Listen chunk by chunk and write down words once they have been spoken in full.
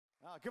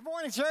Good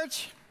morning,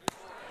 church.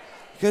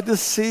 Good to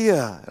see you.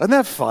 Isn't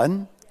that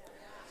fun?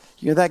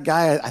 You know, that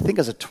guy, I think,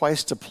 is a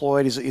twice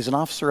deployed. He's an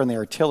officer in the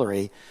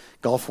artillery,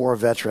 Gulf War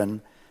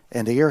veteran.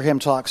 And to hear him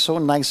talk so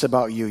nice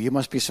about you, you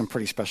must be some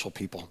pretty special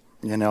people,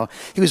 you know.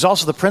 He was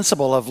also the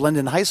principal of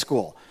Linden High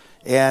School.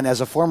 And as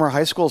a former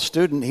high school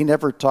student, he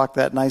never talked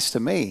that nice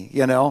to me,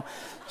 you know.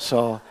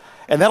 So,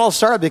 and that all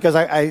started because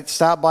I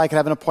stopped by, could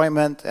have an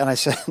appointment, and I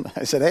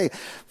said, hey,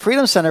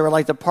 Freedom Center would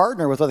like to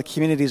partner with what the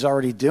community is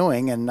already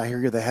doing, and I hear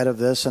you're the head of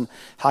this, and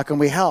how can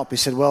we help? He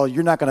said, well,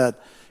 you're not going to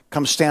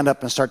come stand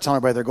up and start telling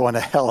everybody they're going to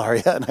hell, are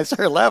you? And I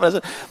started laughing. I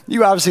said,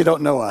 you obviously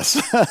don't know us.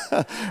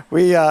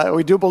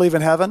 We do believe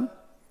in heaven.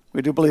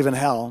 We do believe in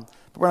hell,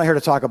 but we're not here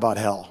to talk about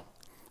hell.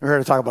 We're here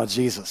to talk about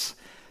Jesus.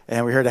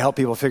 And we're here to help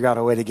people figure out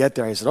a way to get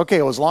there. He said,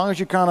 okay, well, as long as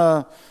you kind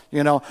of,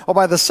 you know,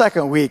 by the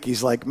second week,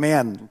 he's like,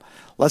 man,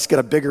 let's get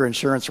a bigger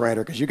insurance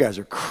writer because you guys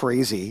are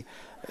crazy.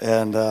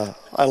 And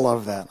I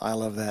love that. I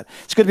love that.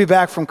 It's good to be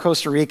back from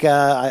Costa Rica.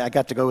 I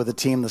got to go with the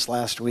team this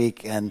last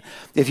week. And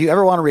if you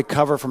ever want to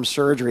recover from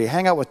surgery,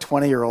 hang out with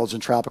 20-year-olds in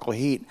tropical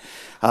heat.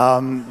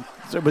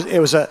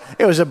 It was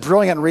a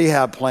brilliant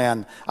rehab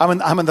plan.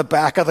 I'm in the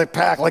back of the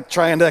pack, like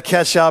trying to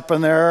catch up,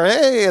 and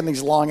and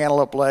these long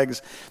antelope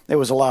legs. It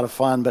was a lot of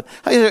fun. But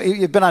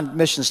you've been on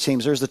missions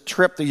teams. There's the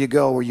trip that you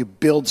go where you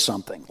build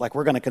something. Like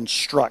we're going to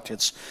construct.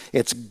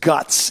 It's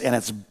guts and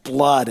it's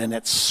blood and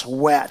it's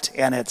sweat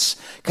and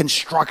it's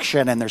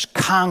construction and there's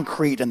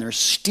concrete and there's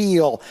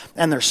steel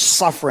and there's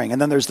suffering. And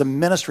then there's the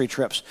ministry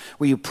trips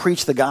where you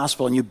preach the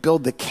gospel and you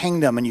build the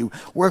kingdom and you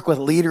work with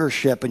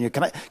leadership. And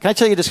can I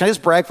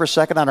just brag for a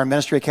second on our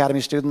Ministry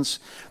Academy students?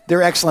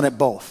 They're excellent at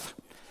both.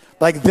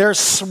 Like they're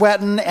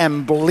sweating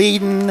and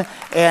bleeding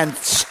and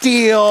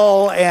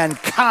steel and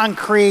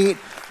concrete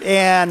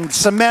and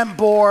cement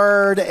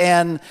board.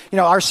 And, you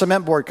know, our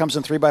cement board comes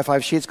in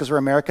 3x5 sheets because we're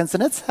Americans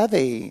and it's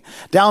heavy.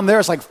 Down there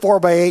it's like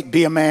 4x8,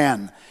 be a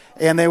man.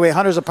 And they weigh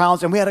hundreds of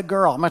pounds. And we had a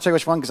girl. I'm not sure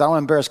which one because I don't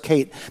want to embarrass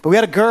Kate. But we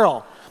had a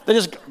girl. They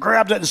just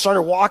grabbed it and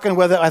started walking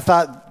with it. I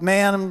thought,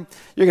 man,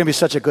 you're going to be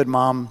such a good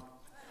mom.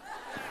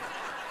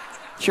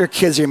 Your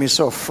kids are going to be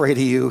so afraid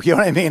of you. You know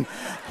what I mean?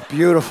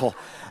 Beautiful.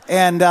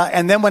 And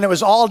then when it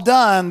was all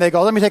done, they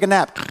go, let me take a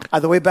nap.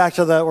 On the way back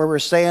to where we're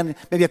staying,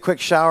 maybe a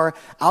quick shower,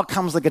 out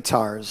comes the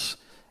guitars.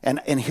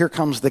 And here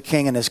comes the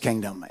king and his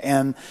kingdom.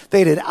 And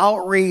they did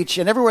outreach,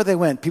 and everywhere they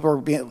went, people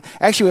were being...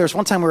 Actually, there was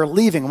one time we were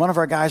leaving, one of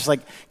our guys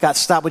got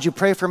stopped. Would you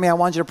pray for me? I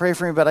wanted you to pray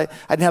for me, but I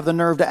didn't have the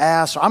nerve to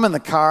ask. So I'm in the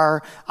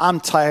car. I'm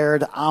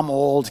tired. I'm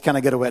old. Can I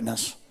get a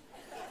witness?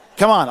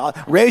 Come on.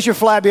 Raise your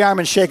flabby arm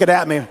and shake it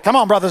at me. Come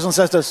on, brothers and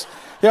sisters.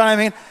 You know what I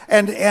mean?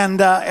 And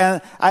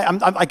I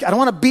don't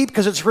want to beat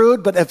because it's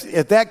rude, but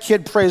if that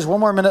kid prays one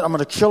more minute, I'm going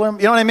to kill him.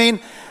 You know what I mean?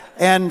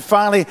 And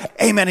finally,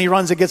 amen, he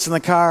runs and gets in the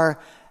car.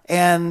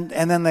 And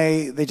then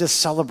they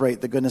just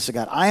celebrate the goodness of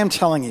God. I am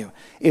telling you,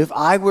 if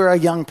I were a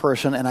young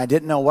person and I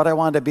didn't know what I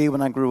wanted to be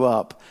when I grew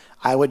up,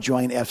 I would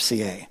join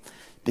FCA.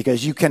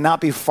 Because you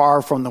cannot be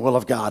far from the will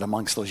of God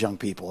amongst those young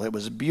people. It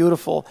was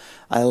beautiful.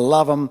 I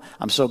love them.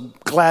 I'm so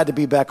glad to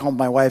be back home with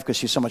my wife because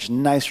she's so much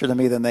nicer to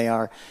me than they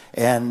are.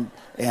 And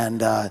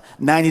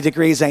 90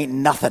 degrees ain't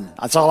nothing.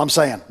 That's all I'm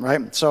saying,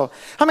 right? So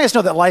how many of us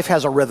know that life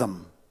has a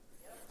rhythm?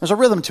 There's a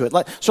rhythm to it.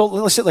 So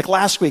let's say, like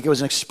last week, it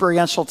was an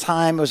experiential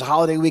time. It was a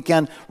holiday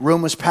weekend.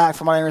 Room was packed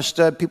from what I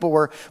understood. People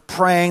were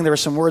praying. There were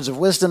some words of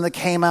wisdom that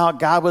came out.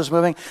 God was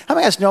moving. How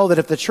many of us know that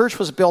if the church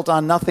was built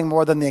on nothing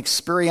more than the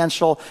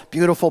experiential,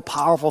 beautiful,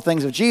 powerful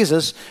things of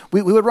Jesus,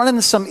 we would run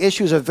into some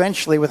issues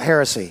eventually with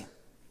heresy?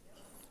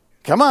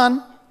 Come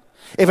on.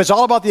 If it's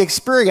all about the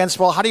experience,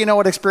 well, how do you know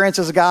what experience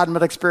is God and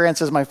what experience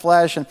is my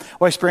flesh and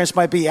what experience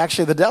might be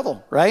actually the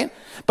devil, right?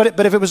 But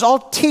if it was all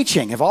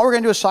teaching, if all we're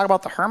going to do is talk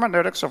about the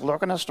hermeneutics of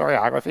Luke and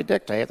historiography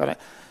dictate, that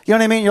you know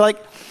what I mean? You're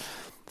like,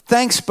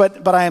 thanks,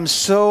 but I am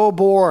so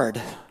bored.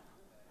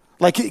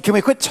 Like, can we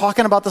quit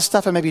talking about the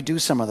stuff and maybe do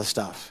some of the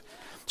stuff?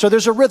 So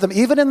there's a rhythm.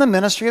 Even in the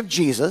ministry of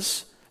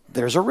Jesus,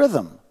 there's a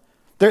rhythm.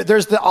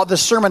 There's the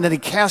sermon that he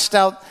cast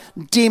out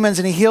demons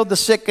and he healed the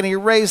sick and he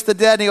raised the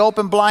dead and he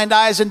opened blind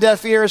eyes and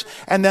deaf ears,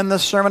 and then the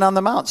Sermon on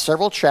the Mount,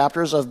 several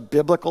chapters of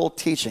biblical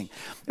teaching.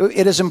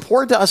 It is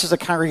important to us as a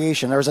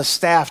congregation, or as a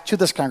staff to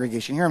this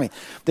congregation, hear me,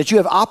 that you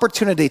have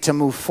opportunity to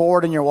move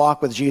forward in your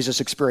walk with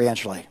Jesus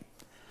experientially.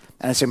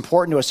 And it's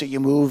important to us that you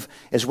move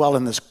as well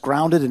in this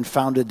grounded and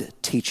founded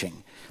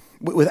teaching.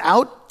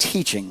 Without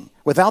teaching,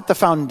 without the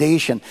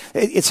foundation,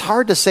 it's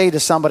hard to say to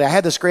somebody, I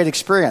had this great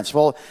experience.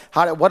 Well,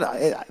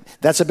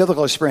 that's a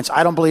biblical experience.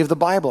 I don't believe the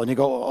Bible. And you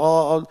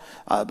go,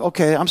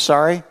 okay, I'm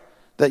sorry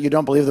that you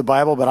don't believe the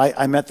Bible, but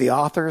I met the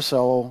author,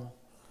 so...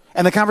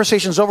 And the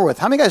conversation's over with.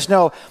 How many of you guys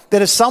know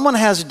that if someone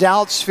has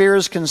doubts,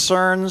 fears,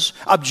 concerns,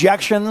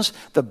 objections,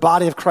 the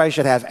body of Christ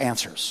should have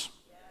answers?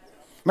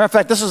 Matter of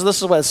fact, this is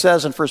what it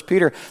says in 1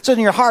 Peter. It says,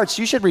 in your hearts,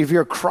 you should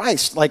revere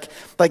Christ like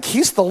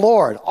he's the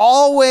Lord.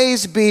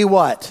 Always be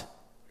what?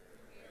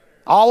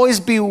 Always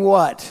be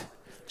what?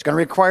 It's going to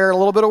require a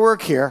little bit of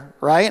work here,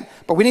 right?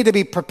 But we need to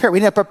be prepared. We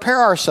need to prepare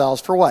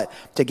ourselves for what?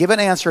 To give an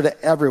answer to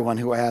everyone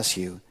who asks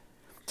you.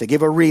 To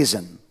give a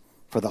reason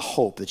for the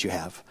hope that you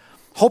have.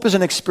 Hope is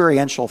an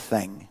experiential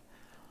thing.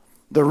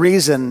 The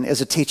reason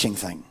is a teaching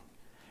thing.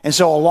 And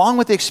so along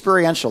with the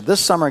experiential, this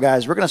summer,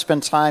 guys, we're going to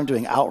spend time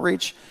doing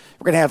outreach.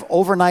 We're going to have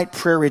overnight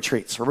prayer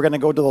retreats where we're going to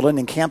go to the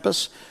Linden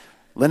campus.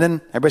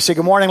 Linden, everybody say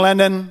good morning,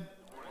 Linden.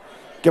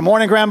 Good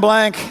morning, Grand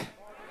Blanc.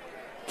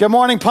 Good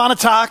morning,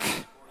 Pontotoc.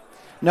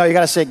 No, you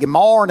got to say good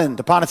morning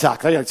to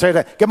Pontotoc. Say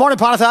that. Good morning,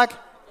 Pontotoc.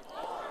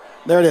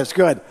 There it is.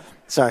 Good.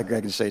 Sorry,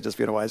 Greg, to say just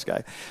being a wise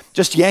guy.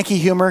 Just Yankee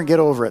humor and get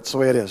over it. It's the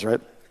way it is, right?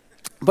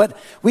 But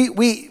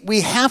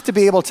we have to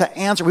be able to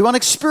answer. We want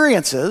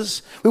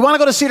experiences. We want to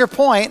go to Cedar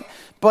Point,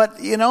 but,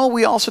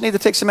 we also need to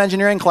take some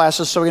engineering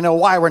classes so we know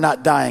why we're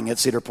not dying at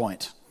Cedar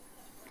Point.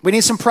 We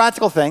need some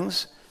practical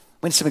things.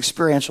 We need some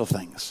experiential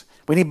things.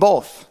 We need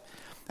both.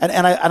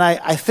 And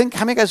I think,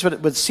 how many guys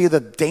would see the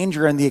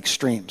danger in the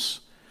extremes?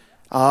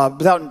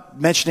 Without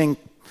mentioning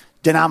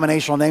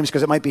denominational names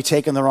because it might be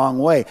taken the wrong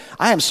way.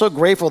 I am so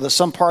grateful that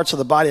some parts of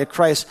the body of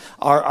Christ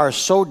are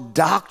so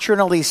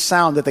doctrinally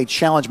sound that they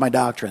challenge my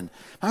doctrine.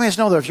 I mean, I just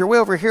know that if you're way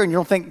over here and you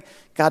don't think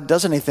God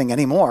does anything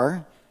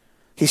anymore,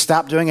 he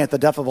stopped doing it at the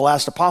death of the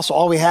last apostle.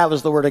 All we have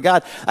is the word of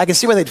God. I can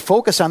see why they'd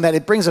focus on that.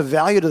 It brings a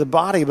value to the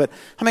body, but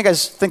how many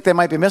guys think they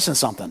might be missing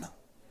something?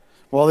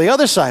 Well, the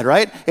other side,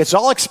 right? It's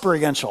all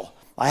experiential.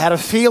 I had a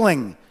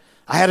feeling.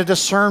 I had a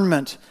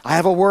discernment. I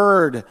have a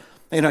word.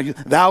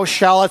 Thou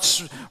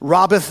shalt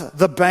robbeth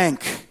the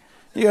bank.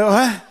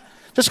 Just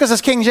because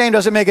it's King James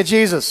doesn't make it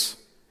Jesus.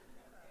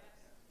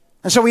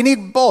 And so we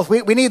need both.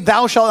 We need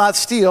thou shalt not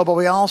steal, but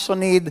we also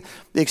need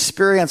the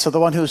experience of the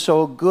one who's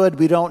so good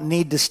we don't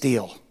need to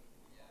steal.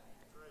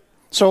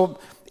 So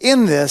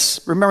in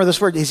this, remember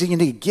this word, you need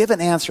to give an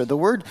answer. The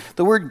word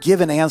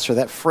give an answer,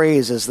 that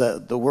phrase is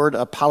the word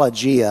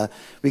apologia.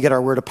 We get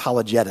our word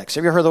apologetics.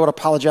 Have you heard the word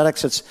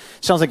apologetics? It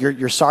sounds like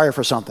you're sorry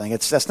for something.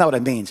 That's not what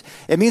it means.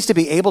 It means to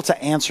be able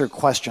to answer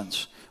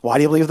questions. Why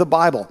do you believe the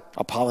Bible?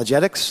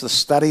 Apologetics, the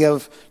study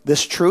of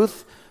this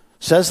truth,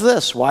 says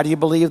this. Why do you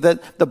believe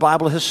that the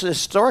Bible is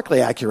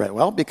historically accurate?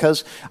 Well,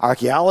 because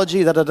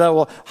archaeology,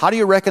 Well, how do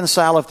you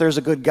reconcile if there's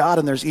a good God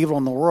and there's evil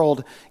in the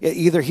world?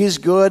 Either he's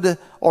good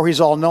or he's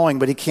all-knowing,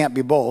 but he can't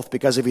be both,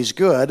 because if he's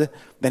good,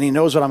 then he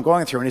knows what I'm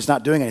going through and he's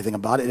not doing anything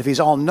about it. If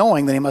he's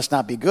all-knowing, then he must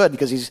not be good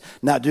because he's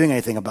not doing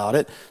anything about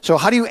it. So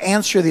how do you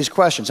answer these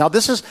questions? Now,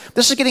 this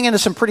is getting into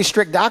some pretty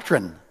strict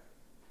doctrine.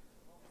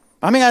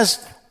 I mean,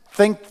 guys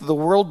think the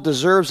world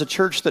deserves a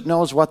church that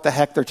knows what the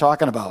heck they're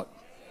talking about.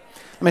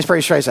 Let me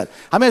rephrase that.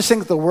 How many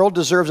think the world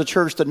deserves a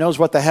church that knows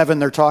what the heaven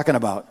they're talking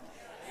about?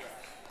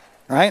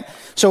 Right?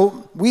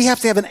 So we have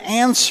to have an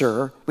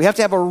answer. We have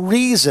to have a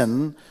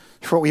reason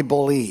for what we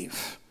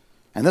believe.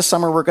 And this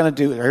summer we're going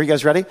to do, are you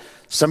guys ready?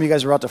 Some of you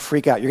guys are about to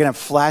freak out. You're going to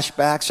have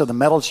flashbacks of the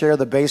metal chair,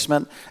 the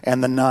basement,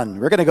 and the nun.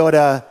 We're going to go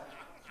to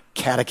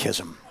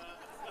catechism.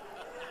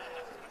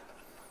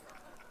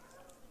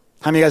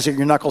 How many of you guys,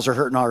 your knuckles are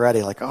hurting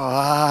already? Like,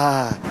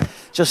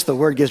 just the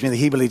word gives me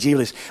the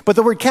heebly-jeeblies. But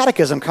the word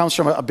catechism comes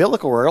from a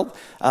biblical word,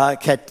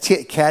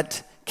 katimo,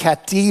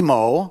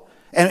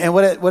 and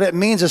what it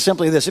means is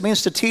simply this. It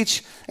means to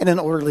teach in an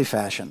orderly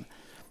fashion.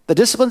 The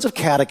disciplines of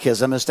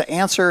catechism is to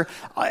answer,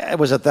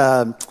 was it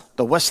the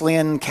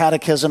Wesleyan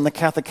catechism, the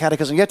Catholic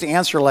catechism? You have to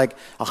answer like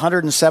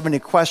 170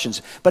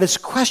 questions, but it's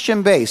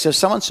question-based. If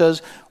someone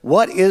says,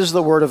 what is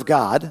the Word of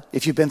God?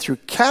 If you've been through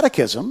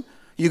catechism,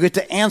 you get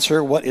to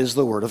answer, what is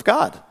the Word of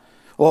God?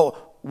 Well,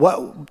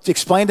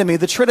 explain to me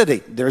the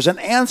Trinity. There's an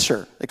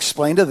answer.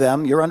 Explain to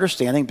them your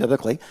understanding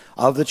biblically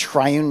of the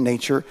triune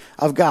nature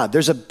of God.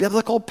 There's a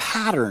biblical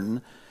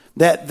pattern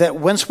that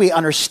once we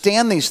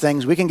understand these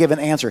things, we can give an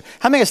answer.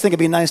 How many of us think it'd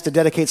be nice to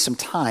dedicate some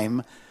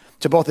time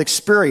to both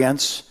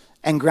experience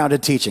and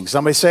grounded teaching?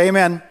 Somebody say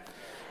amen.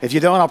 If you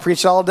don't, I'll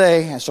preach all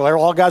day. So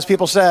all God's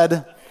people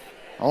said,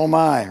 oh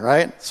my,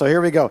 right? So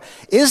here we go.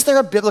 Is there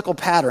a biblical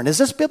pattern? Is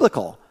this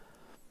biblical?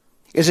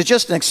 Is it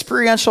just an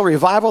experiential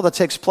revival that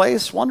takes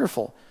place?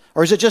 Wonderful.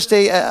 Or is it just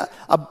a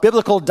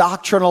biblical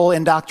doctrinal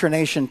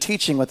indoctrination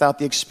teaching without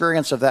the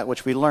experience of that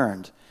which we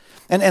learned?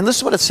 And this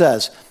is what it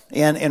says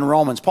in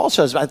Romans. Paul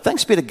says,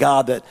 thanks be to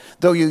God that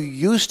though you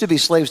used to be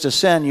slaves to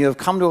sin, you have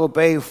come to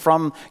obey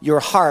from your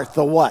heart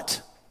the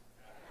what?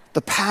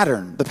 The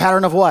pattern. The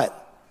pattern of what?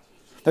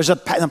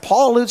 And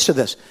Paul alludes to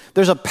this.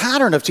 There's a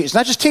pattern of teaching. It's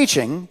not just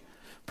teaching.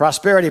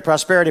 Prosperity,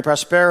 prosperity,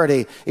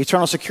 prosperity,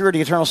 eternal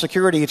security,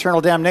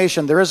 eternal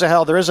damnation. There is a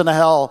hell, there isn't a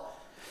hell.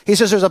 He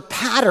says there's a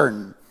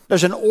pattern,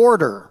 there's an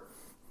order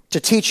to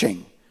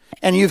teaching.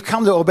 And you've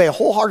come to obey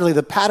wholeheartedly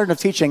the pattern of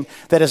teaching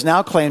that has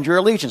now claimed your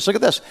allegiance. Look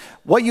at this.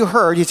 What you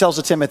heard, he tells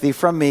to Timothy,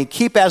 from me,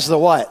 keep as the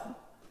what?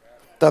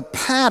 The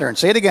pattern.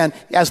 Say it again.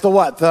 As the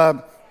what?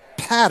 The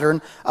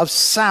pattern of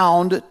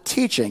sound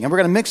teaching. And we're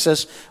going to mix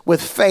this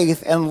with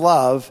faith and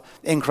love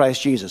in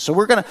Christ Jesus. So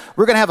we're going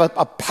to have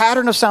a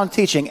pattern of sound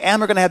teaching,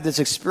 and we're going to have this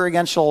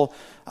experiential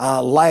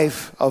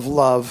life of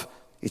love,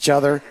 each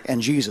other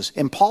and Jesus.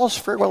 In Paul's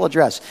farewell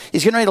address,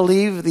 he's getting ready to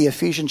leave the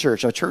Ephesian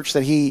church, a church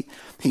that he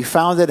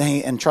founded,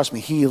 and trust me,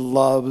 he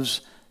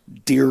loves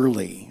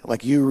dearly.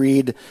 Like you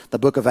read the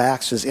book of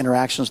Acts, his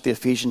interactions with the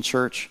Ephesian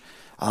church,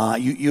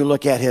 You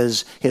look at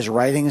his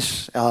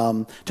writings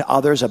to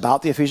others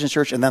about the Ephesian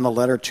church, and then the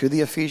letter to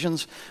the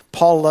Ephesians.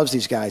 Paul loves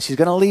these guys. He's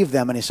going to leave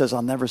them, and he says,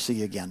 I'll never see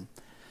you again.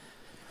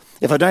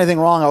 If I've done anything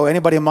wrong, I owe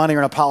anybody money or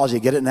an apology,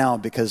 get it now,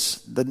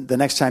 because the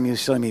next time you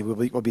see me,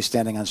 we'll be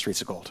standing on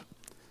streets of gold.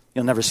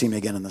 You'll never see me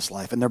again in this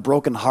life. And they're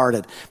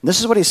brokenhearted. And this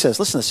is what he says.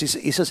 Listen to this.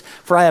 He says,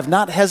 for I have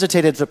not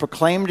hesitated to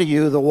proclaim to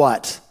you the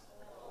what?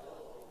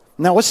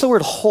 Now, what's the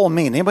word whole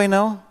mean? Anybody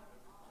know?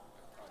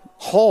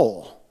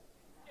 Whole.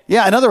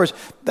 Yeah, in other words,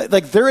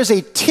 like there is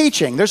a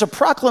teaching, there's a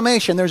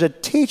proclamation, there's a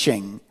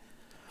teaching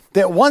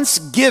that once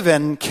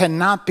given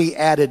cannot be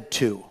added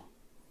to.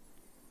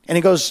 And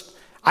he goes,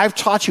 I've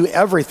taught you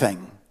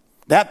everything.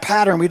 That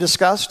pattern we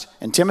discussed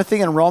in Timothy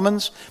and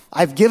Romans,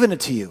 I've given it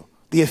to you.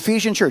 The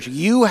Ephesian church,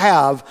 you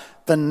have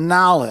the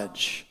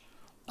knowledge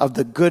of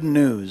the good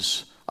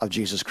news of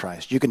Jesus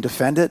Christ. You can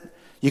defend it.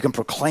 You can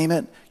proclaim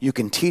it. You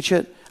can teach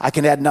it. I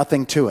can add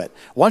nothing to it.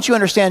 Once you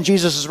understand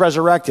Jesus is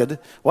resurrected,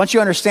 once you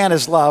understand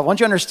his love,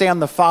 once you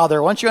understand the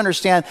Father, once you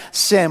understand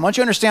sin, once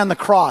you understand the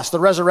cross, the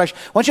resurrection,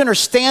 once you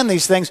understand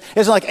these things,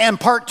 it's like, and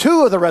part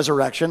two of the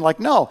resurrection, like,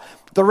 no,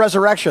 the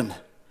resurrection.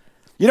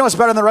 You know what's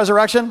better than the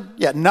resurrection?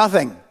 Yeah,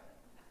 nothing.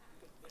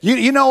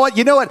 You know what?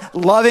 You know what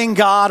loving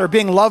God or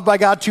being loved by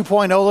God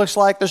 2.0 looks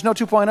like? There's no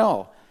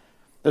 2.0.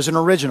 There's an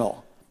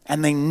original.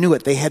 And they knew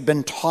it. They had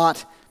been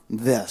taught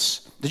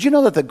this. Did you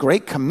know that the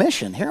Great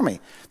Commission, hear me,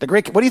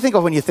 what do you think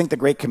of when you think the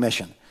Great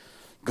Commission?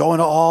 Go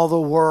into all the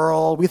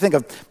world. We think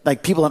of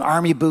like people in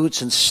army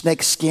boots and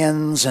snake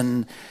skins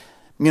and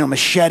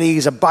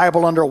machetes, a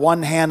Bible under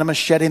one hand, a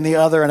machete in the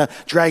other, and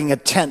dragging a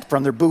tent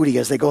from their booty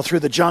as they go through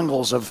the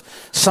jungles of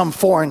some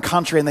foreign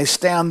country, and they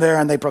stand there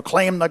and they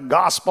proclaim the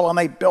gospel and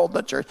they build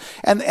the church.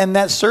 And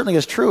that certainly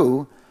is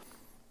true.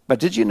 But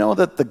did you know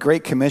that the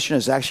Great Commission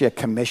is actually a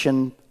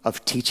commission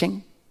of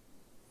teaching?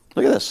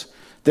 Look at this.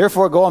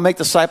 Therefore, go and make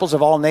disciples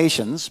of all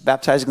nations,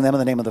 baptizing them in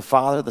the name of the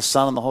Father, the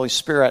Son, and the Holy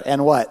Spirit,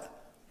 and what?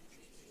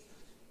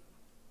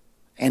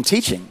 And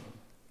teaching.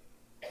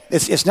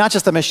 It's not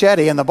just the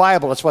machete in the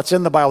Bible. It's what's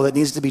in the Bible that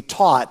needs to be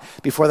taught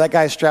before that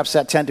guy straps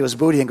that tent to his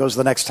booty and goes to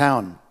the next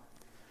town.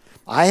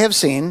 I have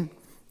seen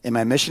in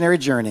my missionary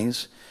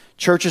journeys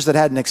churches that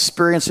had an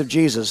experience of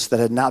Jesus that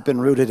had not been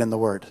rooted in the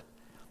Word.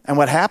 And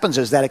what happens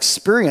is that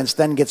experience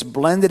then gets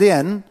blended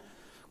in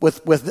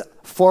with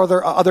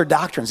further other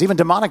doctrines, even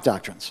demonic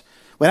doctrines.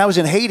 When I was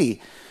in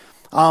Haiti,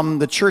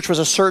 the church was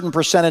a certain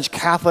percentage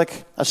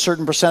Catholic, a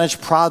certain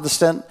percentage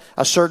Protestant,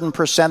 a certain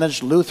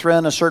percentage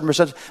Lutheran, a certain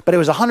percentage, but it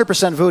was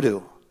 100%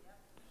 voodoo.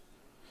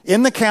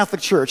 In the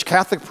Catholic Church,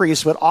 Catholic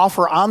priests would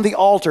offer on the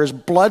altars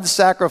blood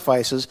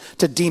sacrifices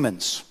to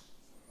demons.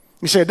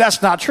 You say,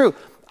 that's not true.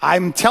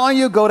 I'm telling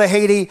you, go to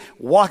Haiti,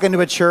 walk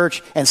into a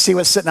church, and see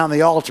what's sitting on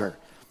the altar.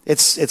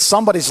 It's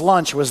somebody's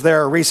lunch was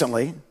there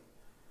recently.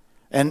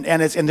 And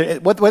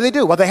what do they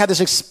do? Well, they had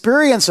this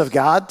experience of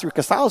God through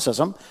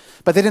Catholicism,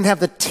 but they didn't have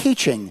the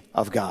teaching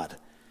of God.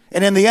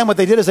 And in the end, what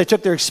they did is they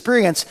took their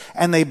experience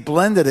and they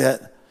blended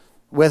it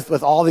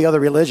with all the other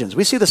religions.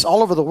 We see this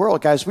all over the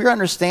world, guys. We're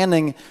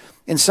understanding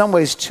in some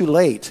ways too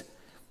late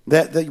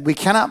that we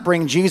cannot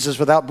bring Jesus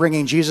without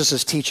bringing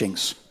Jesus'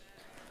 teachings.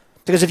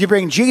 Because if you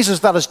bring Jesus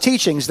without his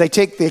teachings, they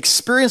take the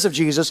experience of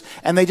Jesus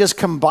and they just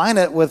combine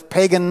it with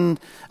pagan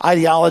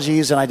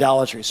ideologies and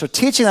idolatry. So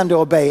teaching them to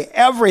obey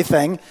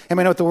everything.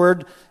 Anybody know what the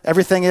word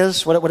everything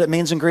is? What it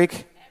means in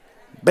Greek?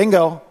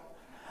 Bingo.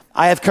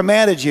 I have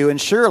commanded you, and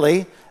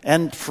surely,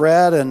 and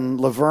Fred and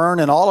Laverne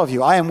and all of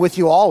you, I am with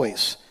you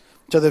always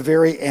to the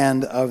very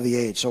end of the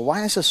age. So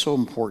why is this so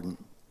important?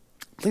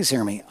 Please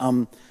hear me.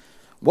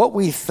 What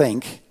we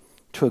think,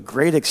 to a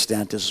great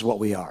extent, is what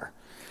we are.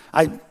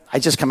 I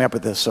just come up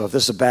with this, so if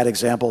this is a bad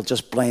example,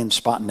 just blame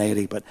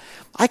spontaneity. But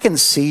I can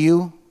see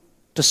you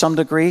to some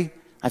degree.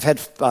 I've had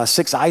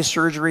 6 eye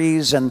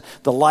surgeries, and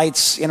the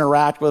lights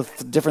interact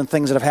with different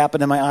things that have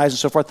happened in my eyes and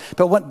so forth.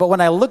 But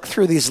when I look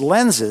through these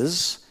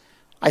lenses,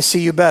 I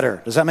see you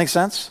better. Does that make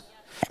sense?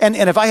 And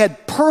if I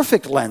had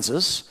perfect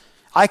lenses,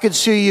 I could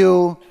see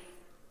you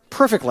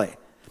perfectly.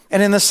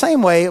 And in the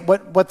same way,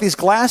 what these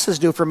glasses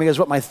do for me is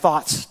what my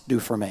thoughts do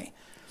for me.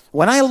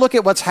 When I look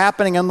at what's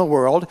happening in the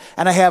world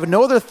and I have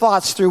no other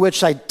thoughts through which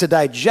to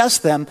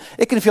digest them,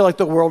 it can feel like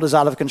the world is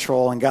out of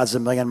control and God's a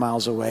million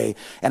miles away.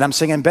 And I'm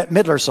singing Bette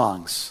Midler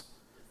songs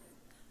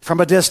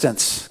from a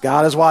distance.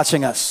 God is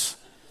watching us,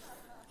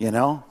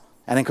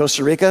 And in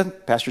Costa Rica,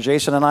 Pastor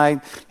Jason and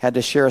I had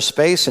to share a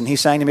space, and he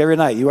sang to me every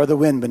night, "You are the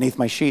wind beneath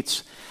my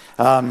sheets." It's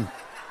a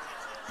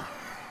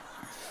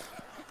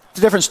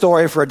different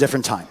story for a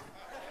different time,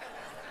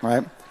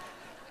 right?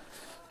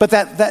 But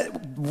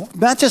that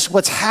not just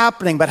what's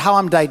happening, but how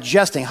I'm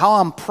digesting, how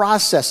I'm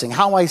processing,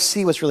 how I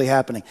see what's really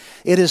happening.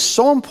 It is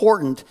so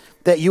important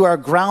that you are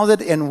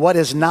grounded in what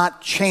is not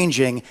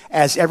changing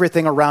as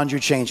everything around you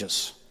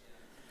changes.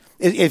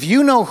 If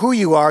you know who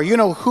you are, you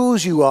know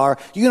whose you are,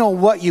 you know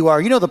what you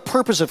are, you know the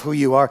purpose of who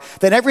you are,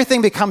 then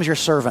everything becomes your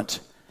servant.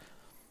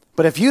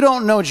 But if you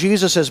don't know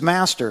Jesus as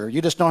master,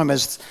 you just know him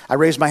as, I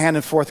raised my hand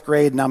in 4th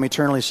grade, now I'm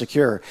eternally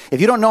secure.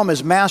 If you don't know him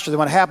as master, then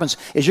what happens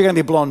is you're going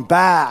to be blown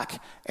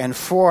back and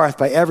forth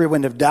by every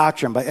wind of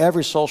doctrine, by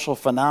every social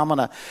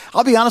phenomena.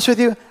 I'll be honest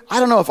with you, I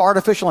don't know if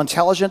artificial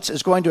intelligence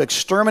is going to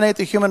exterminate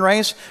the human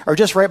race or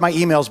just write my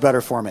emails better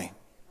for me.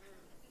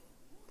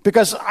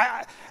 Because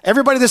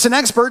everybody that's an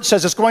expert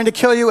says it's going to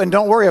kill you and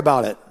don't worry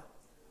about it.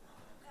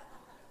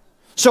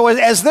 So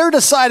as they're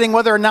deciding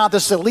whether or not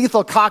this is a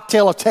lethal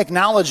cocktail of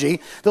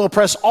technology that will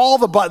press all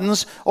the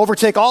buttons,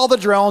 overtake all the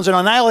drones, and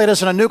annihilate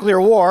us in a nuclear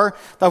war,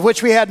 of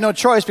which we had no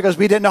choice because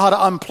we didn't know how to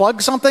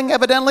unplug something,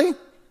 evidently.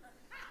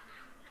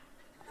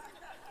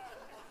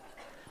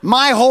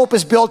 My hope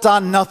is built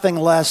on nothing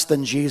less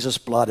than Jesus'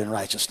 blood and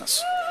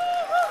righteousness.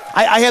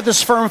 I had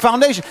this firm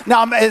foundation.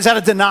 Now, is that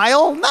a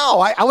denial?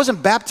 No, I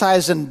wasn't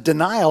baptized in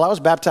denial. I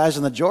was baptized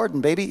in the Jordan,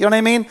 baby. You know what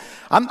I mean?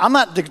 I'm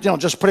not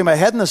just putting my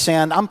head in the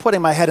sand. I'm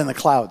putting my head in the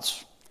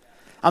clouds.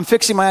 I'm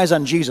fixing my eyes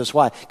on Jesus.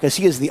 Why? Because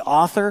he is the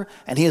author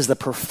and he is the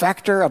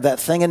perfecter of that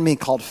thing in me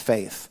called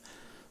faith.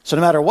 So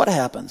no matter what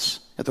happens,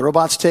 if the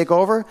robots take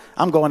over,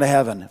 I'm going to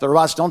heaven. If the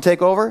robots don't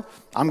take over,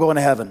 I'm going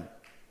to heaven.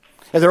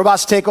 If the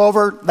robots take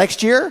over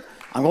next year,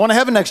 I'm going to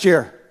heaven next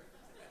year.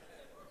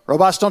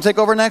 Robots don't take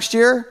over next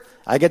year,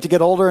 I get to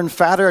get older and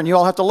fatter, and you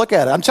all have to look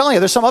at it. I'm telling you,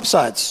 there's some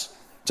upsides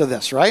to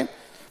this, right?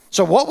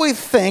 So what we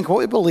think, what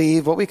we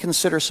believe, what we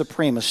consider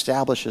supreme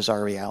establishes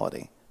our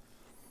reality,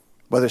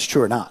 whether it's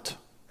true or not.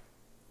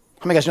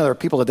 How many of you guys know there are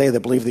people today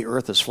that believe the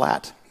earth is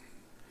flat?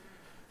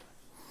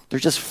 They're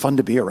just fun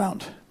to be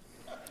around.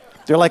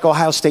 They're like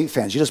Ohio State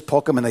fans. You just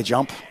poke them and they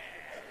jump.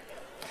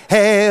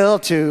 Hail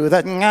to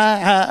the,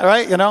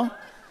 right,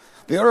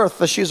 The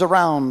earth, she's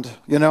around,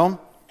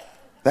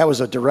 That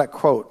was a direct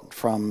quote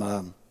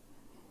from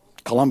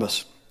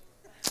Columbus.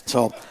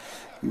 So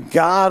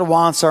God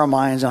wants our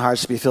minds and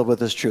hearts to be filled with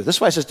this truth. This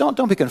is why he says,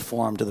 don't be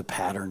conformed to the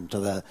pattern,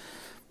 to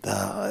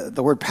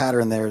the word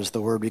pattern there is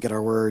the word, we get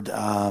our word,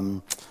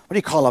 what do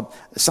you call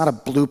it's not a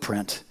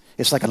blueprint.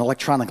 It's like an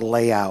electronic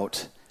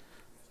layout.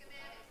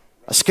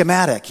 A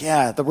schematic,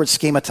 yeah, the word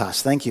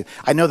schematos, thank you.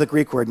 I know the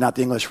Greek word, not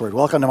the English word.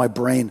 Welcome to my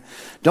brain.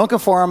 Don't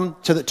conform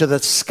to the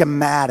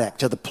schematic,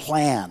 to the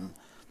plan,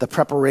 the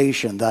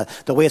preparation, the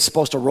way it's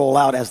supposed to roll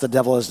out as the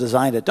devil has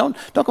designed it. Don't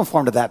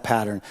conform to that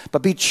pattern,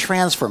 but be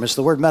transformed. It's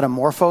the word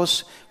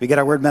metamorphos. We get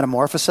our word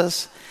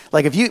metamorphosis.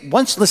 Like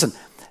listen,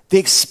 the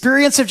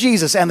experience of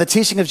Jesus and the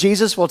teaching of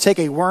Jesus will take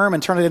a worm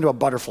and turn it into a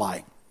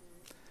butterfly.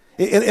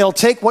 It'll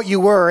take what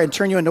you were and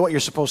turn you into what you're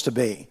supposed to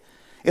be.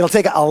 It'll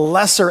take a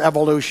lesser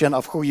evolution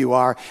of who you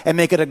are and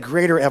make it a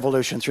greater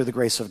evolution through the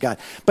grace of God.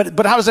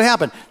 But how does it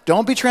happen?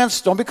 Don't be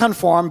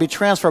conformed, be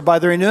transformed by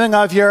the renewing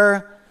of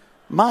your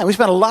mind. We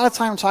spent a lot of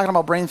time talking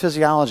about brain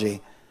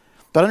physiology.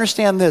 But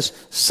understand this,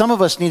 some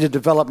of us need to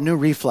develop new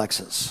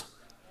reflexes.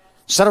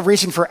 Instead of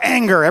reaching for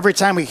anger every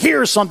time we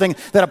hear something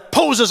that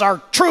opposes our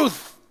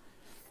truth,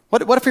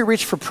 what if we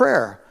reach for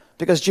prayer?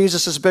 Because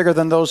Jesus is bigger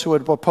than those who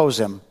would oppose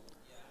him.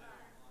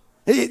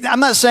 I'm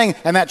not saying,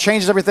 and that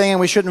changes everything and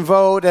we shouldn't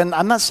vote, and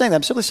I'm not saying that.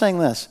 I'm simply saying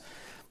this,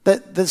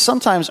 that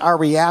sometimes our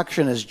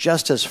reaction is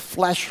just as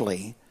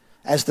fleshly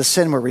as the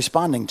sin we're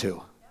responding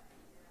to.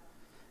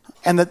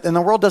 And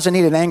the world doesn't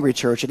need an angry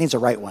church, it needs a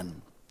right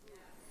one.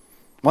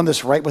 One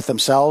that's right with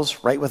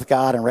themselves, right with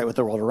God, and right with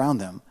the world around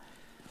them.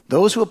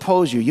 Those who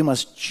oppose you, you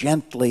must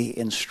gently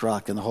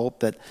instruct in the hope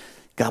that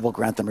God will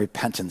grant them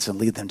repentance and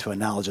lead them to a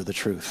knowledge of the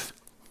truth.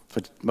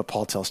 What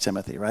Paul tells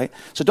Timothy, right?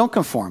 So don't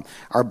conform.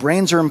 Our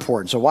brains are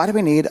important. So why do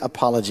we need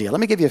apologia?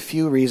 Let me give you a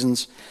few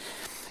reasons,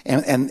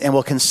 and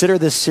we'll consider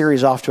this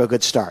series off to a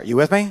good start. You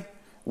with me?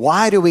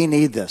 Why do we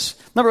need this?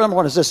 Number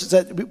one is this, is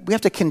that we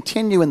have to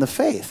continue in the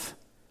faith.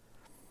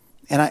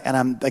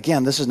 And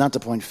again, this is not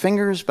to point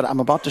fingers, but I'm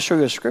about to show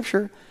you a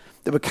scripture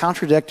that would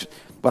contradict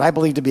what I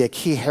believe to be a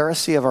key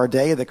heresy of our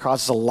day that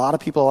causes a lot of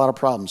people a lot of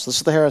problems. This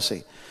is the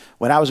heresy.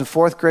 When I was in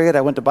 4th grade,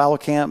 I went to Bible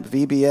camp,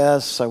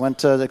 VBS, I went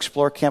to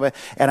Explore Camp,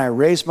 and I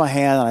raised my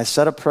hand and I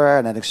said a prayer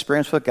and an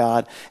experience with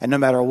God, and no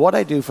matter what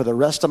I do for the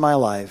rest of my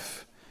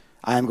life,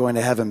 I am going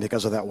to heaven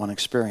because of that one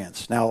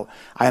experience. Now,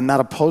 I am not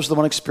opposed to the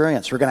one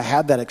experience. We're going to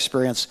have that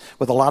experience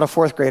with a lot of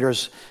 4th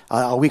graders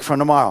a week from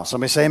tomorrow.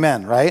 Somebody say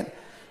amen, right?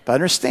 But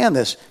understand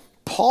this.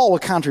 Paul will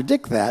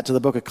contradict that to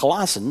the book of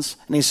Colossians,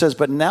 and he says,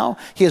 but now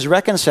he has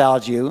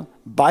reconciled you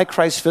by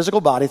Christ's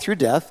physical body through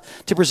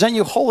death to present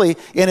you holy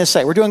in his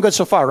sight. We're doing good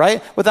so far,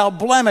 right? Without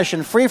blemish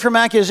and free from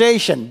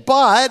accusation.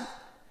 But,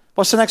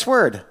 what's the next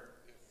word?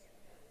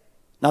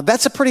 Now,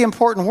 that's a pretty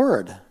important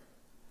word.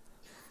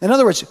 In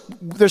other words,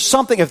 there's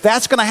something, if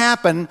that's going to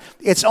happen,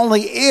 it's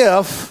only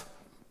if,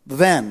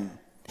 then.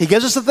 He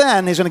gives us the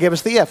then, he's going to give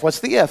us the if. What's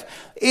the if?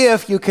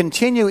 If you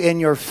continue in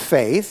your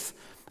faith,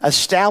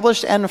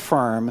 established and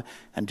firm,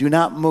 and do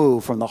not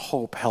move from the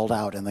hope held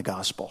out in the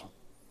gospel.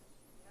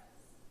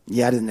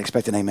 Yeah, I didn't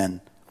expect an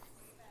amen.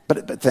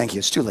 But thank you,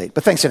 it's too late.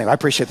 But thanks anyway, I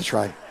appreciate the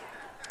try.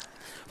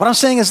 What I'm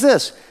saying is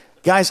this,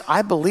 Guys,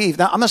 I believe,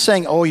 now I'm not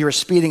saying, oh, you're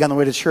speeding on the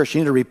way to church.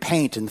 You need to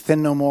repaint and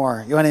sin no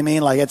more. You know what I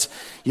mean? Like it's,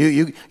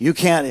 you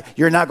can't,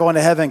 you're not going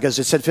to heaven because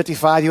it said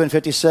 55, you in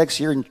 56,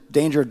 you're in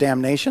danger of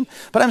damnation.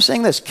 But I'm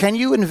saying this, can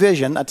you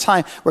envision a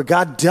time where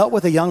God dealt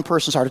with a young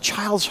person's heart, a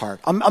child's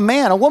heart, a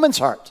man, a woman's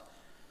heart?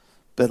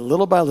 But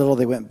little by little,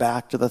 they went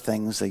back to the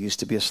things they used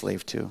to be a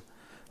slave to.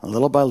 And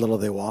little by little,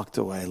 they walked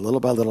away. Little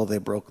by little, they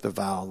broke their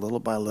vow. Little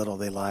by little,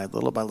 they lied.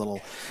 Little by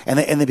little. And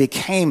they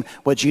became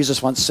what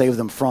Jesus once saved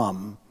them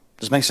from.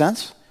 Does it make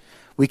sense?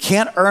 We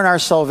can't earn our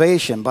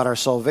salvation, but our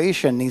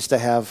salvation needs to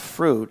have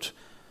fruit,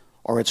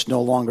 or it's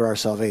no longer our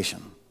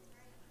salvation.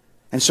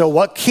 And so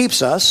what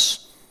keeps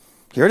us?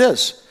 Here it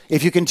is.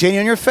 If you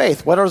continue in your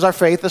faith, what is our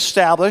faith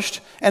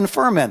established and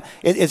firm in?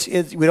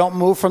 We don't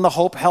move from the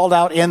hope held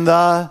out in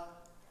the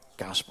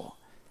gospel.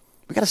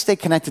 We got to stay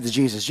connected to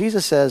Jesus.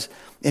 Jesus says,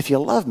 if you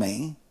love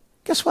me,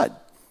 guess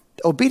what?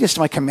 Obedience to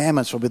my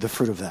commandments will be the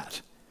fruit of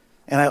that.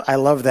 And I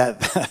love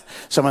that.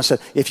 Someone said,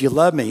 if you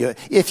love me,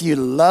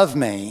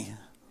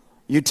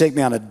 you take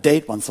me on a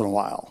date once in a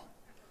while.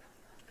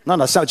 No,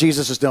 that's not what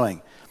Jesus is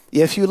doing.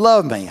 If you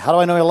love me, how do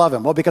I know you love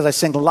him? Well, because I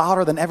sing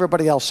louder than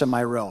everybody else in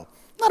my row.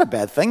 Not a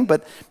bad thing,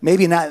 but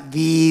maybe not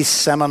the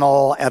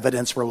seminal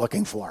evidence we're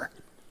looking for.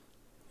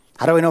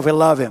 How do we know if we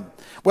love him?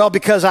 Well,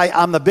 because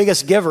I'm the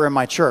biggest giver in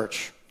my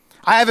church.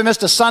 I haven't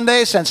missed a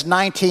Sunday since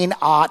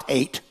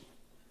 1908.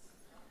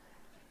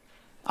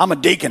 I'm a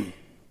deacon.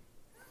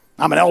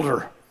 I'm an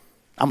elder.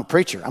 I'm a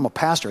preacher. I'm a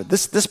pastor.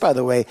 This, by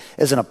the way,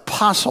 is an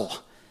apostle.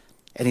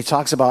 And he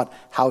talks about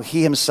how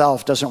he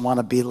himself doesn't want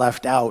to be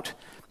left out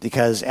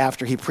because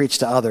after he preached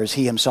to others,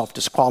 he himself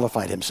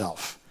disqualified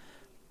himself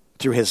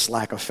through his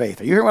lack of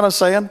faith. Are you hearing what I'm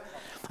saying?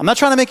 I'm not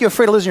trying to make you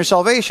afraid of losing your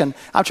salvation.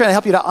 I'm trying to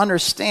help you to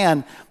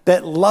understand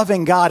that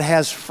loving God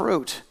has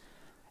fruit.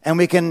 And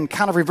we can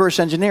kind of reverse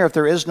engineer if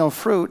there is no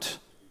fruit,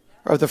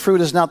 or if the fruit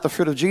is not the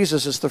fruit of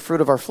Jesus, it's the fruit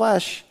of our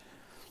flesh,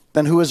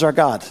 then who is our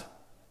God?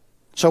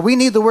 So we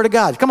need the word of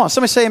God. Come on,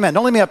 somebody say amen.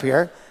 Don't leave me up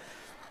here.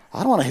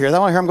 I don't want to hear that. I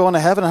want to hear I'm going to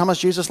heaven and how much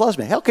Jesus loves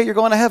me. Okay, you're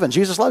going to heaven.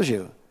 Jesus loves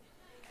you.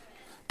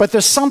 But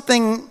there's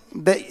something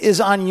that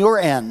is on your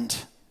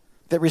end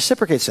that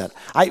reciprocates that.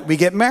 We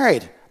get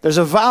married. There's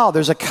a vow.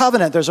 There's a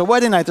covenant. There's a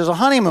wedding night. There's a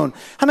honeymoon.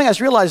 How many of you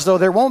guys realize, though,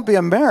 there won't be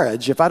a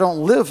marriage if I don't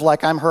live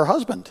like I'm her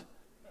husband?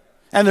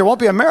 And there won't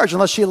be a marriage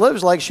unless she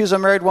lives like she's a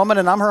married woman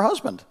and I'm her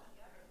husband.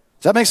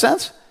 Does that make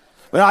sense?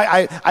 When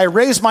I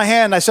raised my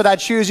hand, I said, I'd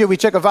choose you. We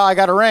took a vow. I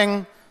got a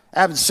ring. I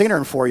haven't seen her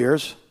in 4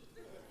 years.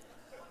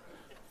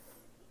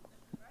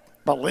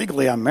 But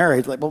legally, I'm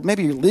married. Well,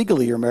 maybe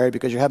legally you're married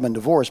because you haven't been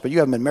divorced, but you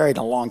haven't been married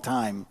in a long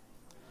time.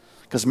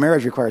 Because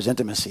marriage requires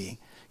intimacy,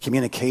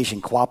 communication,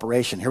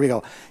 cooperation. Here we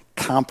go.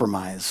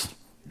 Compromise.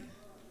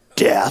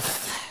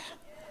 Death.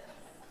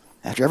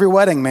 After every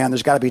wedding, man,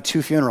 there's got to be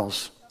 2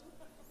 funerals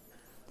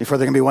before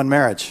there can be 1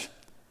 marriage.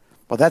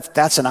 Well,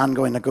 that's an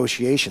ongoing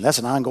negotiation. That's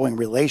an ongoing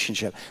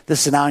relationship.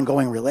 This is an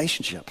ongoing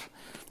relationship.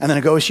 And the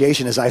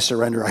negotiation is I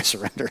surrender, I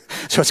surrender.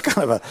 So it's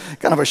kind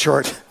of a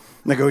short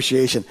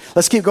negotiation.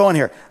 Let's keep going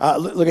here.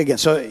 Look again.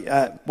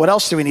 So what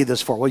else do we need this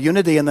for? Well,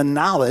 unity in the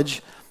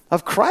knowledge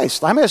of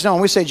Christ. How many of us know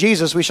when we say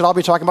Jesus, we should all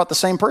be talking about the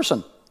same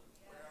person?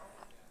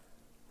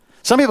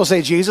 Some people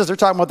say Jesus, they're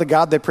talking about the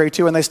God they pray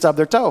to and they stub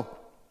their toe.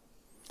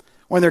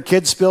 When their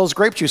kid spills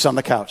grape juice on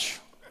the couch.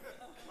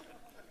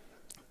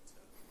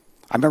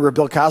 I remember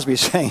Bill Cosby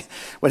saying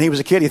when he was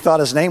a kid, he thought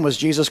his name was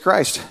Jesus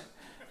Christ.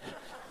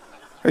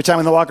 Every time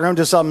in the walking room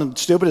did something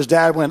stupid, his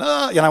dad went,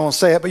 I won't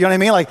say it, but you know what I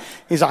mean? Like,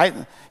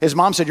 his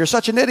mom said, you're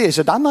such an idiot. He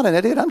said, I'm not an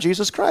idiot, I'm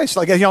Jesus Christ.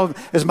 Like,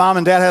 his mom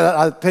and dad had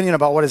an opinion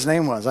about what his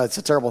name was. It's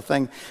a terrible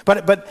thing.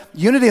 But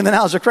unity in the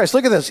knowledge of Christ.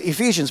 Look at this.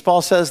 Ephesians,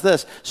 Paul says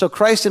this. So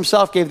Christ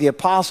himself gave the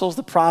apostles,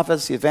 the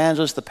prophets, the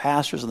evangelists, the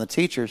pastors, and the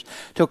teachers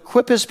to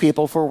equip his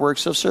people for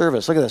works of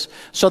service. Look at this.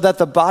 So that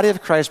the body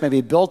of Christ may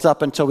be built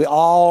up until we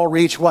all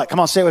reach what? Come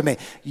on, say it with me.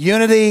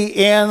 Unity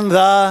in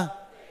the...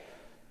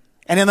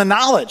 And in the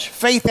knowledge,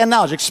 faith and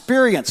knowledge,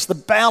 experience, the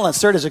balance.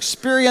 There it is,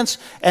 experience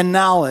and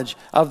knowledge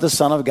of the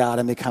Son of God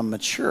and become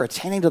mature,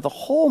 attaining to the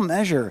whole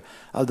measure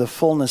of the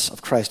fullness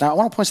of Christ. Now, I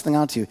want to point something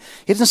out to you.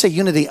 He doesn't say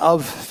unity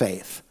of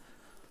faith.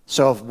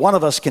 So if one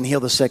of us can heal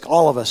the sick,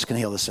 all of us can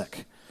heal the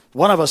sick.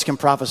 One of us can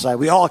prophesy,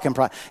 we all can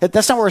prophesy.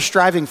 That's not what we're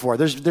striving for.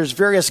 There's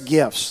various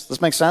gifts. Does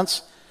this make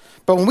sense?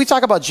 But when we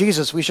talk about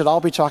Jesus, we should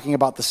all be talking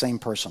about the same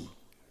person.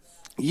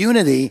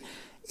 Unity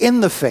in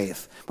the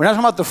faith. We're not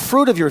talking about the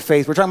fruit of your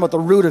faith. We're talking about the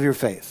root of your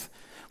faith.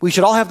 We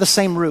should all have the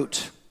same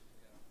root.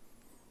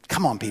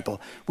 Come on,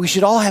 people. We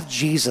should all have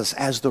Jesus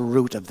as the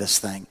root of this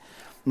thing.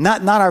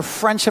 Not our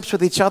friendships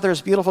with each other,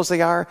 as beautiful as they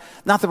are.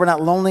 Not that we're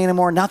not lonely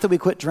anymore. Not that we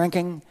quit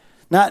drinking.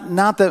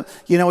 Not that,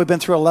 we've been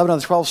through 11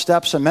 of the 12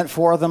 steps and meant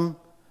 4 of them,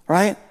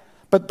 right?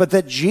 But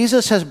that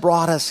Jesus has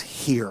brought us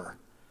here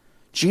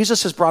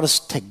Jesus has brought us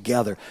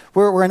together.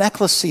 We're an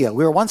ecclesia.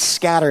 We were once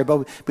scattered,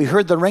 but we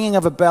heard the ringing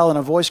of a bell and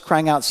a voice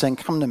crying out saying,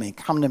 come to me,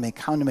 come to me,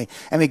 come to me.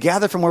 And we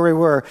gathered from where we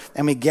were,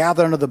 and we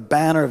gathered under the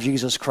banner of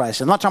Jesus Christ.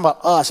 I'm not talking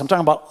about us. I'm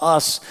talking about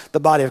us, the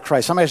body of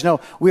Christ. Some of you guys know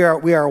we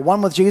are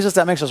one with Jesus.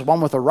 That makes us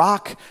one with the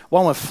Rock,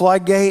 one with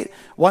Floodgate,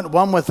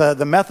 one with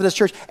the Methodist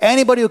Church.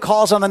 Anybody who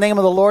calls on the name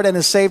of the Lord and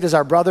is saved is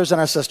our brothers and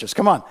our sisters.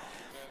 Come on.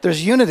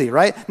 There's unity,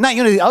 right? Not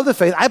unity of the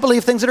faith. I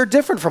believe things that are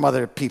different from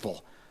other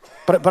people.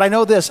 But I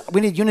know this, we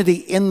need unity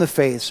in the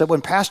faith. So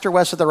when Pastor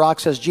West at the Rock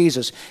says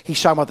Jesus,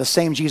 he's talking about the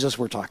same Jesus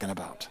we're talking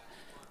about.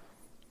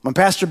 When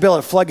Pastor Bill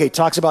at Floodgate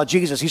talks about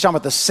Jesus, he's talking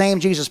about the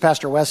same Jesus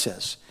Pastor West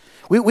is.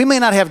 We may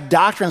not have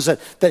doctrines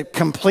that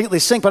completely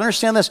sync, but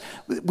understand this,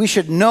 we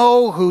should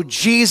know who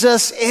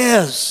Jesus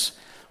is.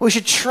 We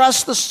should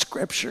trust the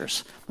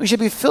scriptures. We should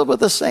be filled with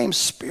the same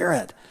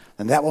Spirit,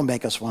 and that will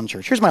make us one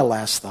church. Here's my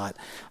last thought.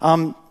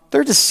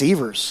 They're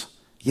deceivers,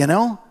 you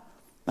know?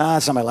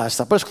 That's not my last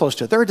thought, but it's close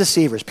to it. They're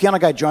deceivers. Piano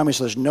guy, join me,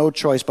 so there's no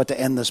choice but to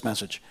end this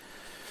message.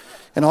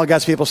 And all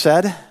God's people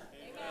said?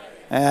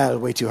 Amen.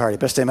 Way too hard.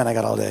 Best amen I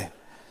got all day.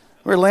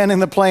 We're landing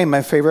the plane,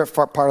 my favorite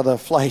part of the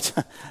flight.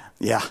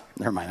 Yeah,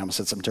 never mind. I almost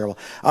said something terrible.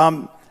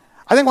 I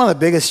think one of the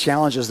biggest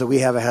challenges that we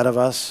have ahead of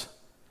us,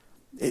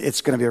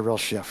 it's going to be a real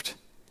shift.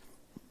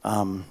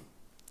 And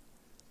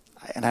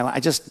I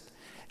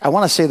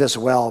want to say this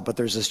well, but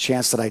there's this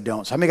chance that I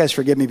don't. So how many guys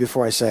forgive me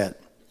before I say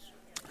it?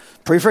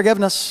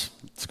 Pre-forgiveness.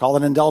 It's called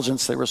an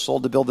indulgence. They were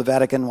sold to build the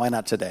Vatican. Why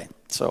not today?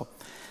 So,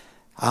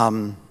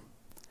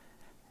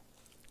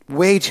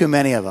 way too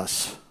many of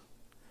us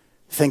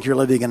think you're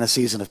living in a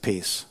season of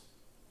peace,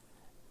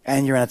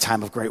 and you're in a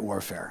time of great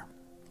warfare.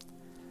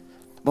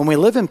 When we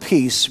live in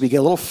peace, we get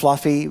a little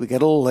fluffy, we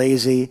get a little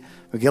lazy,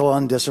 we get a little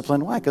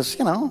undisciplined. Why? Because,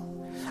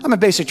 I'm in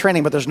basic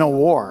training, but there's no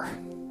war.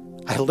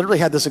 I literally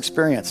had this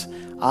experience.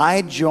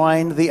 I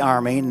joined the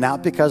Army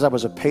not because I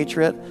was a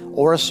patriot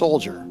or a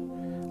soldier.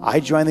 I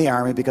joined the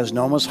Army because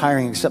no one was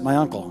hiring except my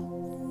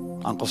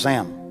uncle, Uncle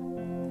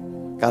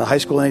Sam. Got out of high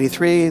school in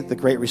 83, the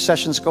Great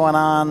Recession's going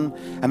on.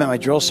 I met my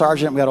drill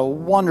sergeant. We had a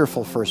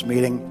wonderful first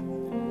meeting.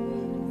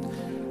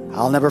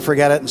 I'll never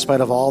forget it in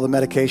spite of all the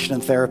medication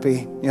and therapy,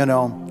 And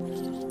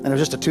it was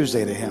just a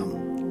Tuesday to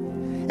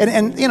him. And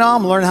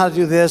I'm learning how to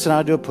do this and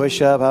how to do a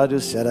push-up, how to do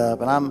a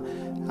sit-up. And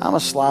I'm a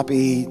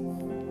sloppy,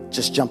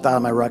 just jumped out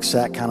of my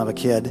rucksack kind of a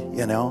kid,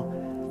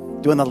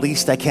 doing the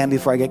least I can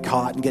before I get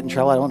caught and get in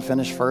trouble. I don't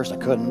finish first. I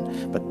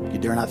couldn't, but you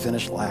dare not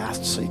finish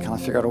last. So you kind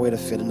of figure out a way to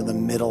fit into the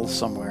middle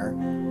somewhere.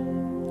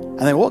 And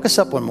they woke us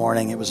up one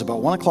morning. It was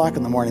about 1 o'clock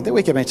in the morning. They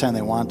wake up anytime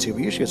they want to,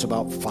 but usually it's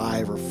about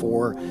 5 or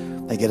 4.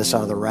 They get us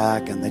out of the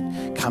rack and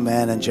they come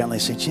in and gently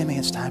say, Jimmy,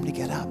 it's time to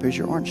get up. Here's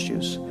your orange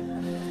juice.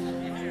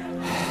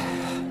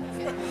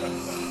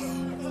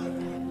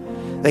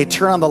 They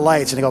turn on the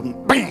lights and they go,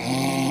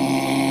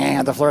 bang,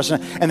 at the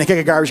fluorescent, and they kick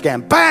a garbage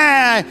can.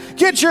 Bang!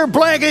 Get your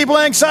blankety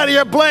blanks out of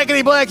your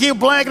blankety blank, you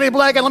blankety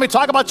blank, and let me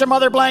talk about your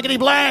mother blankety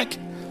blank.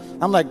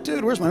 I'm like,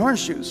 dude, where's my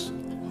orange juice?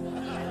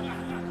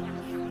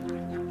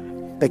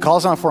 They call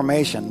us on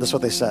formation. This is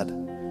what they said.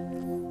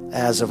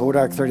 As of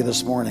dark 30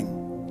 this morning,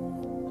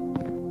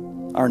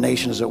 our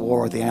nation is at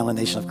war with the island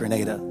nation of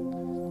Grenada.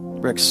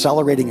 We're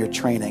accelerating your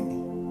training.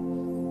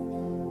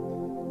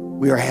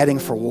 We are heading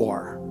for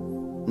war.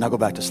 Now go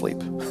back to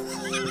sleep.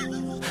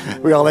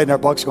 We all laid in our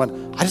bunks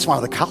going, I just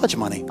wanted the college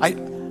money.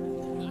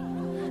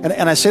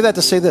 And I say that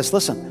to say this.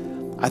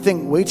 Listen, I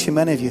think way too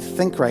many of you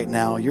think right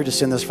now you're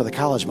just in this for the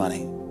college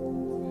money.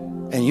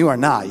 And you are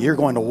not. You're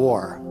going to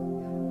war.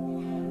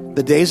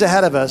 The days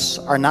ahead of us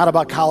are not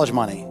about college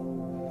money.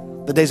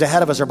 The days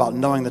ahead of us are about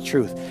knowing the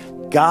truth.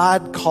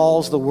 God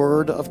calls the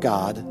word of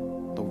God,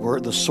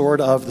 the sword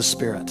of the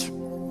Spirit.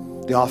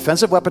 The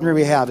offensive weaponry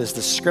we have is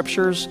the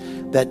scriptures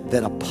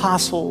that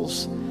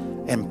apostles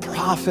and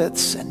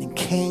prophets and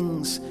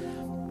kings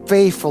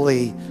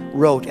faithfully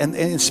wrote and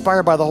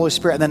inspired by the Holy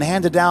Spirit and then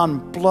handed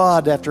down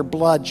blood after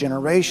blood,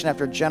 generation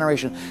after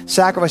generation,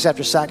 sacrifice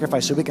after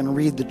sacrifice, so we can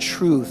read the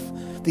truth,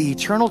 the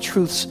eternal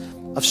truths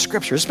of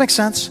Scripture. Does this make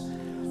sense?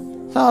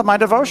 Oh, my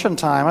devotion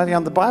time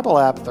on the Bible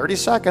app, 30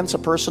 seconds, a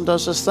person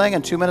does this thing,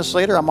 and 2 minutes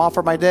later, I'm off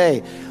for my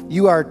day.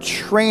 You are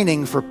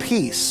training for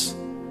peace,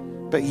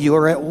 but you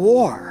are at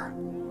war.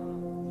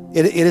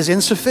 It is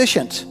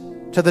insufficient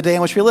to the day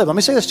in which we live. Let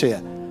me say this to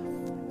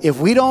you. If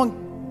we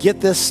don't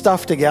get this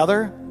stuff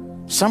together,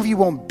 some of you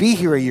won't be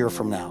here a year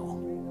from now.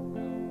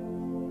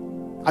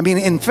 I mean,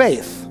 in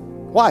faith.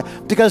 Why?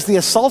 Because the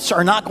assaults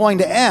are not going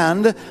to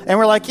end, and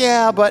we're like,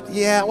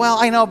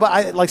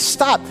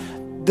 stop.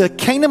 The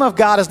kingdom of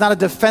God is not a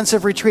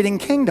defensive, retreating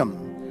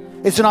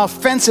kingdom. It's an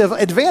offensive,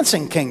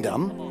 advancing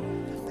kingdom.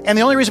 And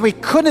the only reason we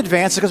couldn't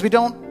advance is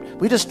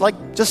because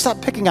just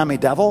stop picking on me,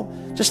 devil.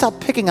 Just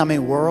stop picking on me,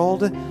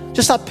 world.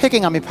 Just stop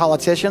picking on me,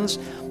 politicians.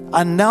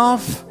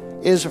 Enough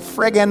is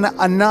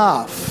friggin'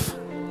 enough.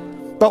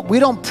 But we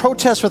don't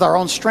protest with our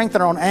own strength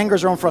and our own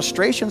angers, our own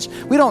frustrations.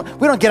 We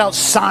don't get out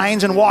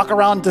signs and walk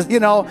around,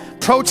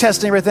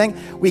 protesting everything.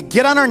 We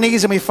get on our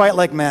knees and we fight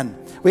like men.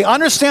 We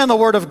understand the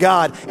Word of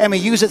God, and we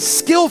use it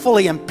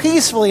skillfully and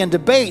peacefully in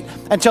debate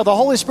until the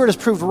Holy Spirit is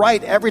proved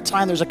right every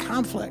time there's a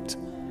conflict.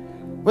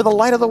 We're the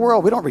light of the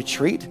world. We don't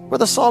retreat. We're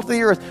the salt of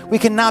the earth. We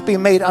cannot be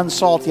made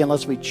unsalty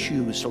unless we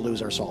choose to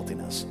lose our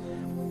saltiness.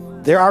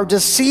 There are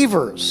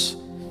deceivers.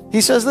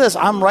 He says this,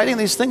 I'm writing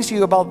these things to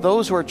you about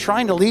those who are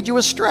trying to lead you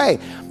astray.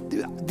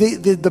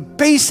 The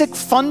basic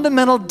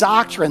fundamental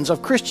doctrines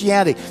of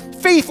Christianity,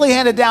 faithfully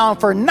handed down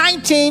for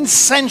 19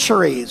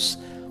 centuries,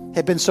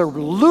 have been so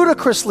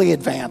ludicrously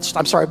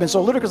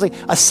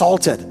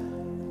assaulted.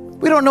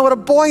 We don't know what a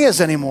boy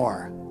is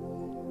anymore.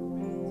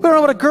 We don't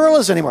know what a girl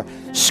is anymore.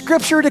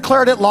 Scripture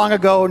declared it long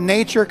ago.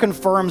 Nature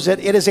confirms it.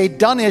 It is a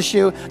done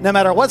issue, no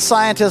matter what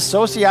scientists,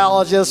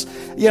 sociologists,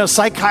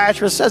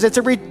 psychiatrists says. It's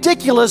a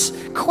ridiculous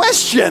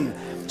question.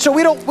 So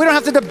we don't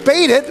have to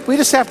debate it. We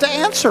just have to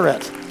answer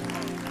it.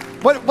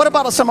 What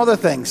about some other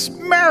things?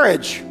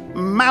 Marriage,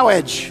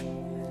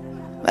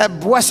 that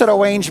blessed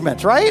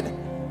arrangement, right?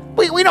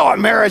 We know what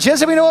marriage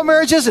is, and we know what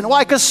marriage isn't.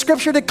 Why? Because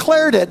Scripture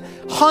declared it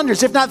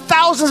hundreds, if not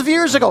thousands of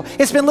years ago.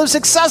 It's been lived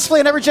successfully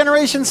in every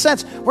generation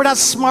since. We're not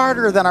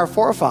smarter than our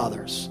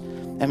forefathers.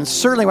 And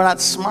certainly we're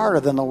not smarter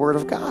than the Word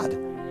of God.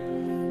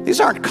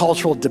 These aren't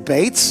cultural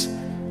debates.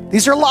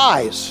 These are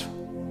lies.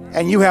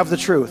 And you have the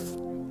truth.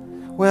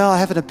 Well, I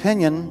have an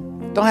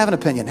opinion. Don't have an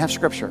opinion. Have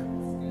Scripture.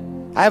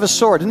 I have a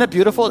sword. Isn't it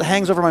beautiful? It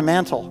hangs over my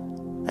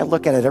mantle. I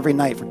look at it every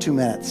night for 2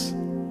 minutes.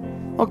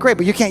 Well, great,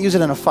 but you can't use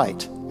it in a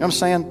fight. You know what I'm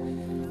saying?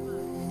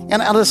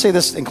 And I'll just say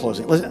this in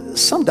closing. Listen,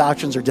 some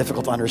doctrines are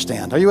difficult to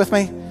understand. Are you with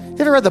me? You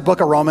ever read the book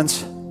of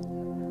Romans?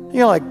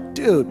 You're like,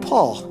 dude,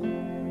 Paul,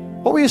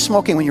 what were you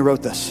smoking when you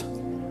wrote this?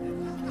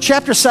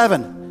 Chapter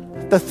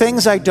 7, the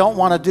things I don't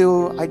want to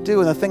do, I do.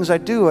 And the things I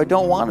do, I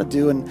don't want to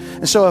do.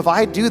 And so if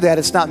I do that,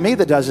 it's not me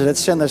that does it. It's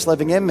sin that's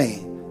living in me.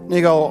 And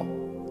you go,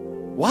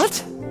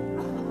 what?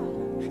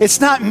 It's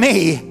not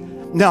me.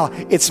 No,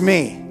 it's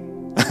me.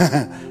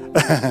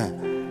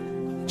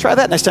 Try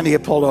that next time you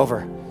get pulled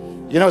over.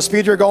 You know what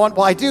speed you're going?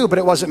 Well, I do, but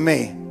it wasn't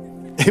me.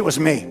 It was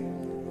me.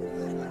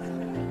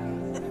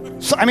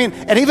 So,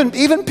 and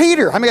even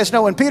Peter. How many of you guys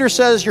know when Peter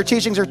says your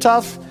teachings are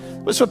tough?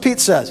 That's what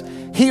Pete says.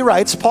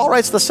 Paul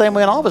writes the same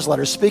way in all of his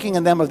letters, speaking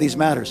in them of these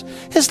matters.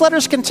 His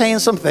letters contain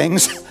some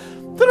things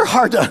that are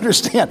hard to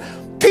understand.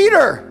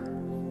 Peter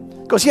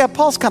goes, yeah,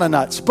 Paul's kind of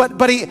nuts, but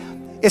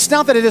it's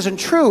not that it isn't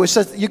true. It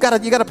says you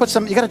got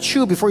to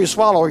chew before you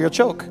swallow or you'll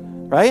choke,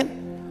 right?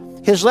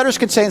 His letters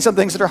contain some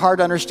things that are hard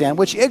to understand,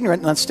 which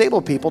ignorant and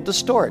unstable people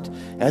distort,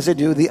 as they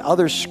do the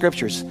other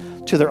scriptures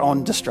to their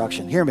own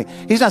destruction. Hear me.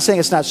 He's not saying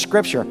it's not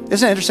Scripture.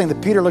 Isn't it interesting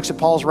that Peter looks at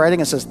Paul's writing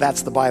and says,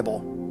 that's the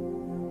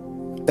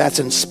Bible. That's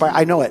inspired.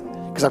 I know it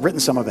because I've written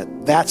some of it.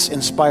 That's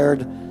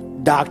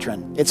inspired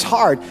doctrine. It's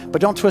hard,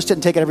 but don't twist it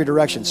and take it every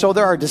direction. So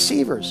there are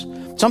deceivers.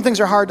 Some things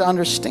are hard to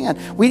understand.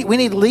 We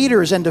need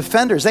leaders and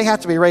defenders. They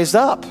have to be raised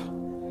up.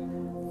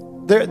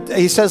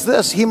 He says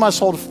this, he must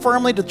hold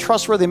firmly to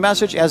trustworthy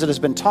message as it has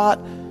been taught,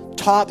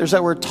 there's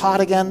that word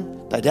taught again,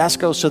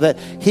 didasko, so that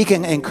he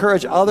can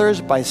encourage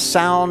others by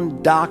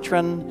sound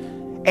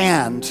doctrine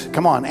and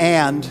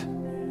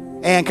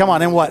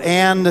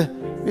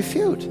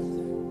refute.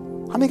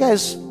 How many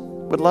guys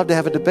would love to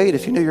have a debate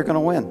if you knew you're going to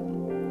win?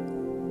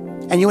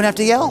 And you wouldn't have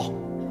to yell. You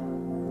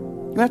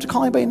wouldn't have to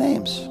call anybody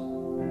names.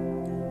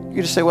 You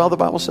could just say, well, the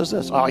Bible says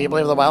this. Oh, you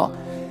believe the Bible?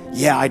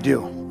 Yeah, I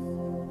do.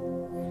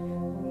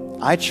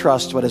 I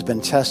trust what has been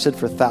tested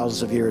for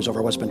thousands of years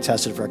over what's been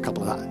tested for a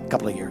couple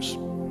of years.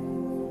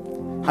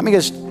 How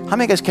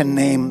many guys can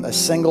name a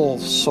single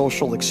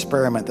social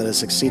experiment that has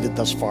succeeded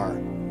thus far?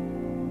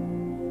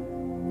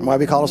 And why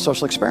we call it a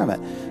social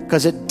experiment?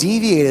 Because it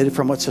deviated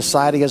from what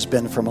society has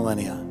been for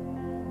millennia.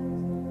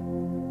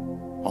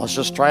 Well, let's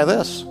just try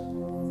this.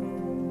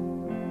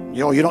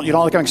 You don't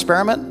like an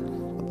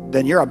experiment?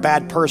 Then you're a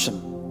bad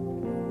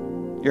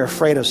person. You're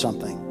afraid of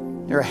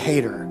something. You're a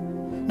hater.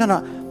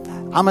 No.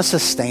 I'm a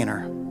sustainer.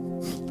 How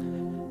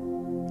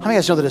many of you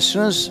guys know that as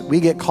soon as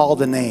we get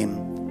called a name,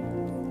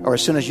 or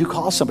as soon as you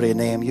call somebody a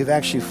name, you've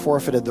actually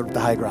forfeited the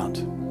high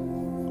ground?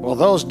 Well,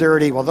 those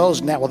dirty,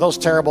 those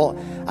terrible.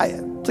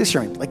 Please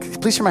hear me.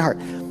 Please hear my heart.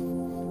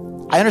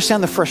 I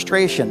understand the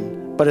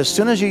frustration, but as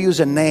soon as you use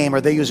a name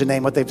or they use a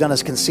name, what they've done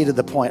is conceded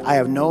the point. I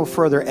have no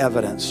further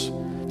evidence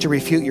to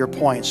refute your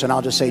point. So now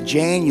I'll just say,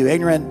 Jane, you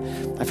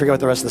ignorant. I forget what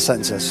the rest of the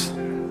sentence is.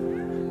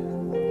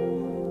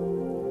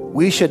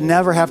 We should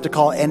never have to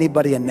call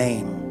anybody a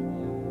name.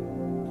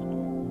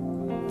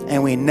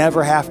 And we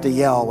never have to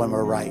yell when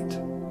we're right. I'm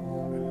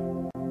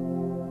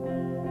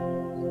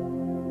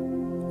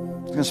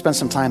going to spend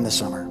some time this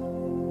summer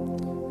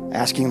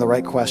asking the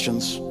right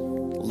questions,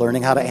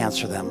 learning how to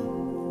answer them.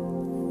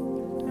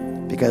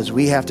 Because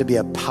we have to be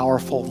a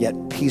powerful yet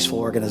peaceful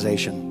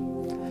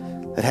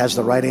organization that has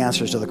the right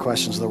answers to the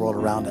questions of the world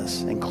around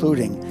us,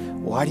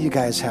 including, why do you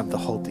guys have the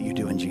hope that you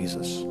do in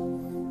Jesus?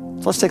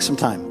 So let's take some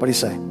time. What do you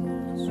say?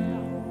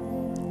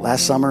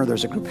 Last summer,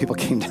 there's a group of people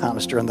came down. It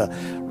was during the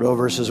Roe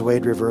versus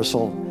Wade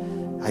reversal.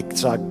 I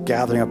saw a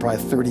gathering of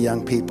probably 30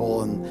 young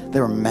people, and they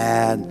were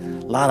mad.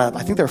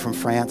 I think they were from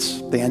France.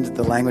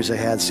 The language they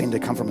had seemed to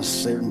come from a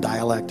certain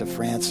dialect of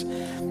France.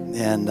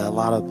 and a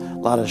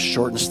lot of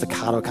short and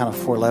staccato kind of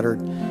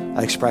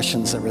 4-lettered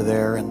expressions that were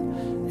there.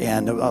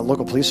 And a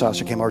local police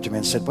officer came over to me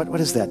and said, what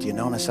is that? Do you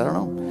know? And I said, I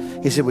don't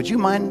know. He said, would you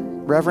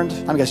mind, Reverend?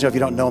 I guess, if you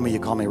don't know me, you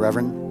call me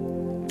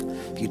Reverend.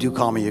 If you do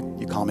call me,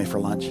 you call me for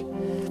lunch.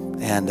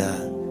 And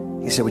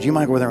he said, would you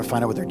mind going over there and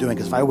find out what they're doing?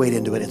 Because if I wade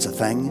into it, it's a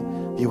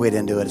thing. If you wade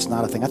into it, it's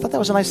not a thing. I thought that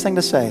was a nice thing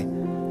to say.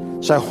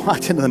 So I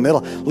walked into the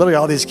middle, literally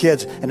all these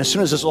kids, and as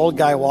soon as this old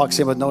guy walks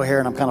in with no hair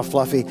and I'm kind of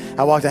fluffy,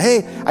 I walked in,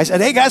 I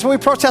said, hey guys, what are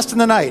we protesting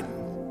tonight?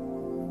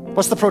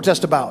 What's the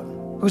protest about?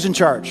 Who's in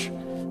charge?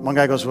 One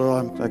guy goes,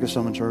 well, I guess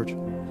I'm in charge.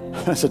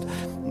 I said,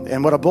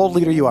 and what a bold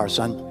leader you are,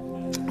 son.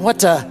 What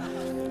do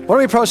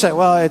we protest?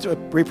 Well, it's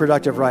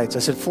reproductive rights. I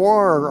said,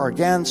 for or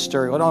against,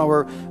 or, well, no,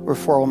 we're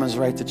for a woman's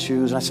right to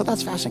choose. And I said,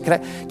 that's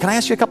fascinating. Can I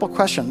ask you a couple of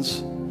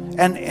questions?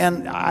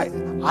 And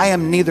I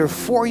am neither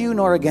for you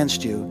nor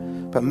against you.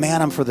 But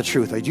man, I'm for the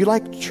truth. Do you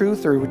like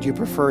truth or would you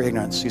prefer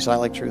ignorance? He said, I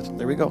like truth.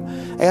 There we go.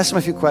 I asked him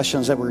a few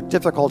questions that were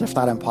difficult, if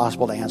not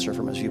impossible, to answer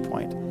from his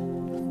viewpoint.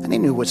 And he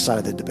knew which side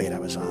of the debate I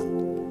was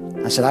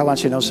on. I said, I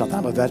want you to know something.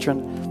 I'm a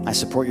veteran. I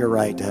support your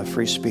right to have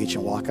free speech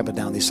and walk up and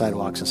down these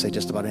sidewalks and say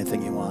just about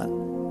anything you want.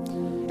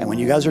 And when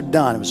you guys are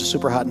done, it was a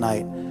super hot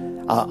night,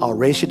 I'll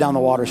race you down the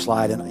water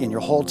slide and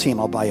your whole team,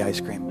 I'll buy you ice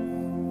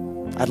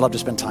cream. I'd love to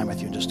spend time with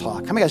you and just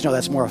talk. How many guys know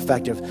that's more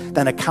effective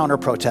than a counter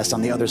protest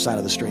on the other side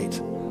of the street?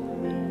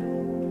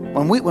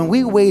 When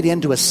we wade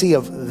into a sea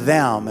of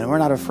them and we're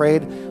not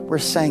afraid, we're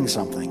saying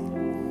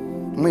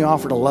something. When we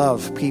offer to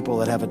love people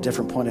that have a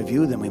different point of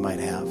view than we might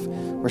have,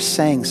 we're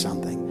saying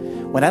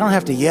something. When I don't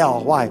have to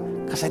yell, why?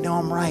 Because I know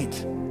I'm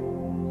right.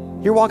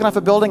 You're walking off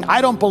a building,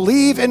 I don't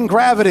believe in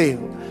gravity.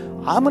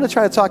 I'm going to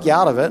try to talk you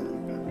out of it.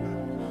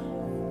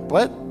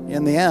 But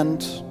in the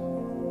end,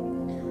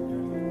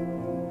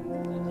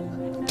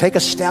 take a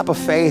step of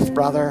faith,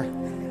 brother.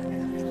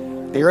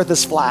 The earth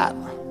is flat.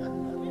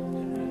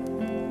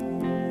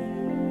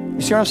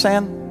 You see what I'm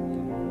saying?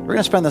 We're going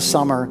to spend the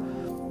summer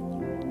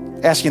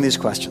asking these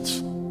questions.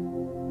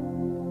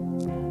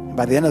 And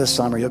by the end of the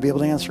summer, you'll be able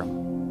to answer them.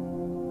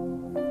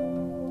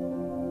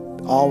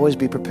 Always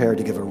be prepared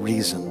to give a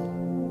reason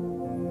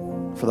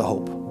for the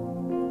hope.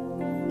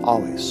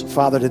 Always.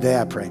 Father, today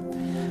I pray.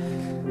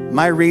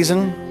 My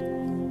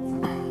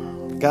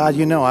reason, God,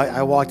 you know,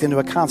 I walked into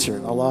a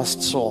concert, a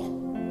lost soul.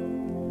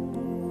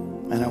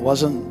 And it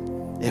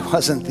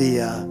wasn't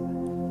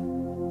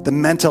the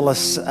mental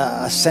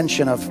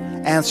ascension of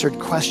answered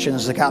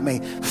questions that got me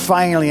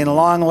finally in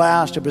long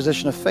last to a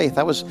position of faith.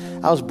 I was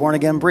born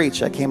again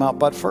breech. I came out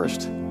butt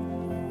first.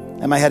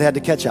 And my head had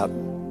to catch up.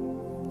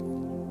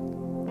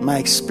 My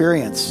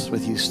experience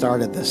with you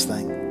started this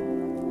thing.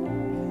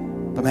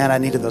 But man, I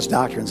needed those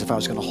doctrines if I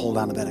was going to hold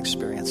on to that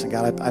experience. And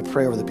God, I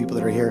pray over the people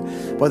that are here,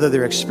 whether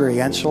they're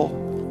experiential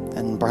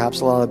and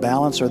perhaps a lot of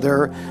balance, or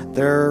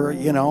they're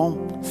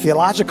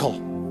theological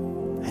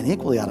and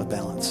equally out of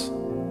balance.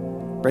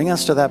 Bring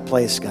us to that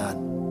place, God,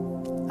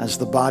 as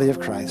the body of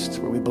Christ,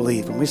 where we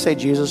believe. When we say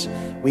Jesus,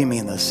 we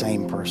mean the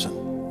same person.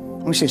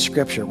 When we say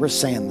Scripture, we're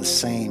saying the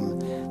same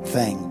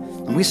thing.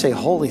 When we say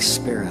Holy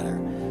Spirit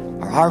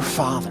or our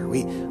Father,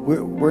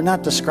 we're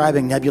not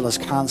describing nebulous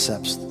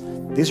concepts.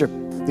 These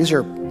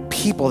are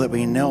people that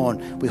we know,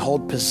 and we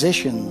hold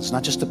positions,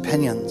 not just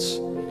opinions,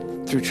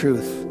 through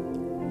truth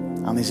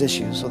on these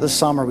issues. So this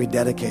summer we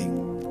dedicate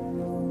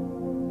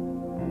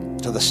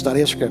to the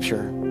study of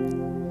Scripture,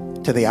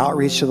 to the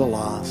outreach to the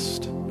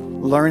lost,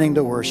 learning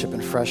to worship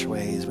in fresh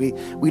ways.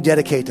 We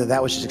dedicate to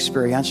that which is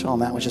experiential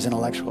and that which is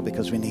intellectual,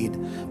 because we need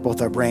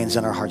both our brains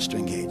and our hearts to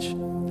engage.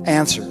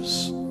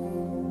 Answers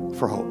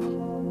for hope.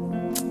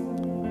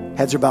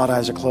 Heads are bowed,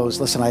 eyes are closed.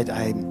 Listen,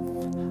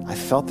 I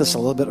felt this a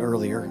little bit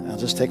earlier. I'll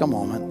just take a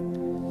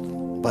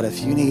moment. But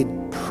if you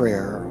need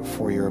prayer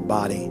for your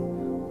body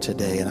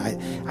today, and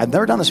I've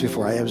never done this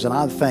before. It was an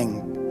odd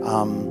thing.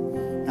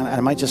 And I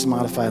might just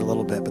modify it a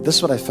little bit. But this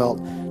is what I felt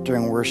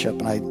during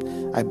worship,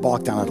 and I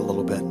balked on it a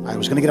little bit. I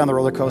was going to get on the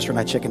roller coaster, and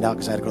I chickened out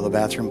because I had to go to the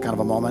bathroom, kind of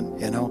a moment,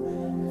 you know.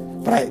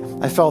 But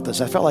I felt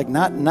this. I felt like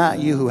not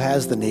you who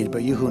has the need,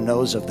 but you who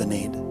knows of the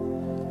need.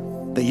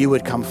 That you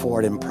would come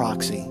forward in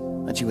proxy,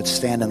 that you would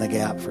stand in the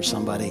gap for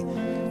somebody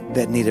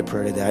that needed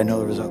prayer today. I know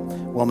there was a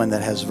woman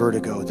that has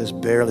vertigo,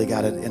 just barely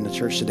got it in the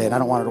church today, and I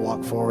don't want her to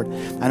walk forward.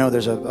 I know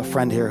there's a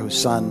friend here whose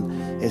son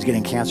is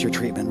getting cancer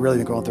treatment, really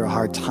been going through a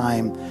hard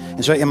time.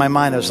 And so in my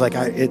mind, I was like,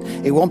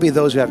 it won't be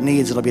those who have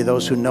needs, it'll be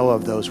those who know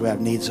of those who have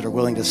needs that are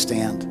willing to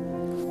stand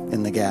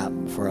in the gap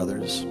for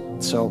others.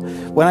 So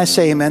when I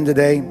say amen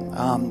today,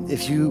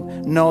 if you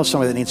know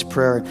somebody that needs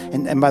prayer,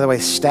 and by the way,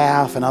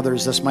 staff and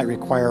others, this might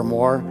require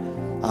more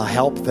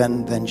help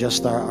than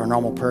just our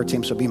normal prayer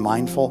team. So be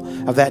mindful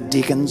of that.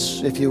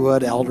 Deacons, if you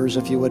would, elders,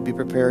 if you would, be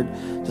prepared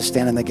to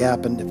stand in the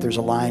gap. And if there's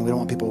a line, we don't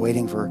want people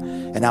waiting for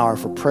an hour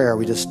for prayer.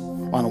 We just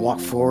want to walk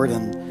forward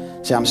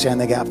and say, I'm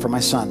standing in the gap for my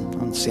son.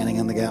 I'm standing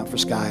in the gap for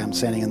Sky. I'm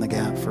standing in the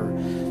gap for,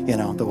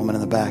 the woman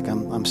in the back.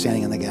 I'm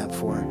standing in the gap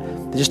for.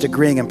 Just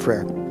agreeing in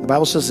prayer. The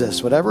Bible says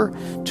this: whatever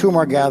two or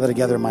more gather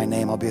together in my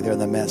name, I'll be there in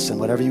the midst.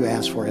 And whatever you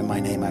ask for in my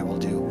name, I will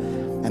do.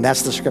 And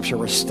that's the scripture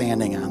we're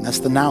standing on. That's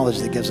the knowledge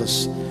that gives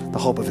us the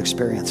hope of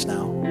experience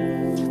now.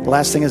 The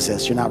last thing is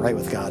this: you're not right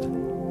with God.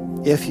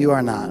 If you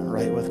are not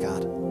right with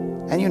God,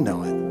 and you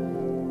know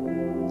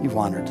it, you've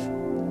wandered.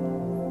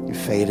 You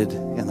faded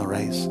in the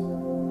race.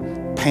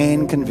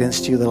 Pain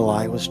convinced you that a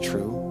lie was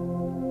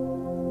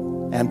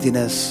true.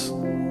 Emptiness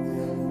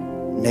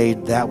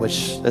made that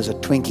which is a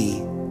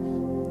Twinkie,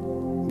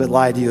 but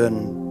lied to you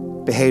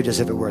and behaved as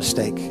if it were a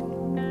steak.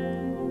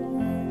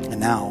 And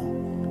now,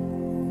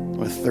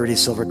 with 30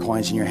 silver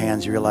coins in your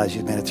hands, you realize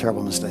you've made a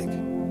terrible mistake.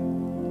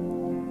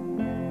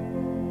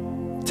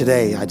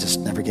 Today, I just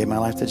never gave my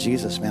life to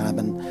Jesus, man.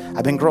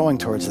 I've been growing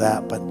towards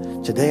that, but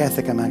today I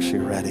think I'm actually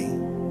ready.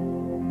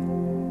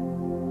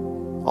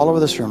 All over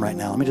this room right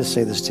now, let me just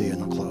say this to you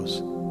and I'll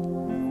close.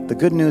 The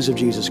good news of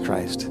Jesus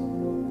Christ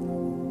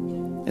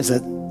is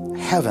that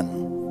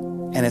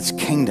heaven and its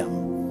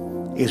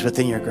kingdom is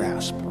within your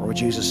grasp, or what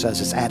Jesus says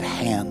is at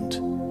hand,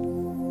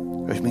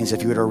 which means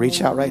if you were to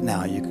reach out right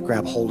now, you could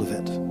grab hold of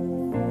it.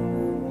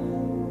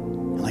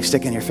 And like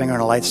sticking your finger in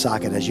a light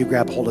socket, as you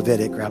grab hold of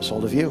it, it grabs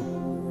hold of you.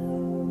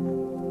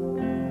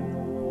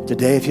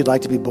 Today, if you'd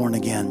like to be born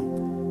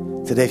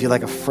again, today, if you'd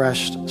like a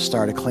fresh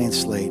start, a clean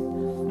slate,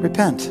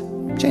 repent,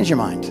 change your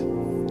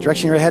mind.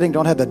 Direction you're heading,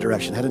 don't head that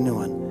direction, head a new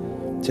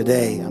one.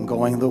 Today, I'm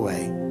going the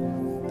way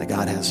that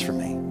God has for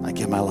me. I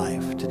give my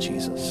life to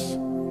Jesus.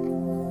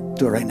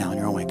 Do it right now in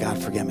your own way.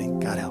 God, forgive me.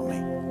 God, help me.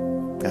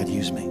 God,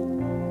 use me.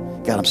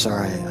 God, I'm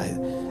sorry.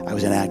 I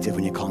was inactive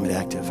when you called me to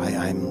active.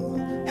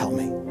 Help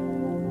me.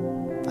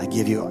 I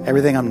give you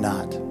everything I'm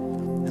not,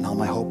 and all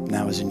my hope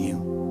now is in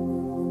you.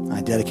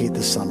 I dedicate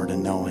this summer to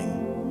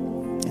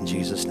knowing in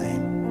Jesus'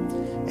 name.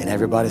 And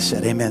everybody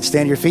said, amen.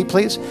 Stand to your feet,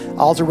 please.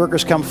 Altar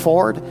workers, come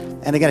forward.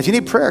 And again, if you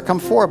need prayer, come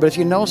forward. But if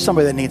you know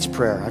somebody that needs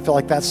prayer, I feel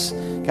like God's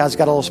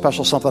got a little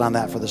special something on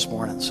that for this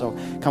morning. So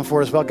come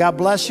forward as well. God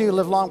bless you.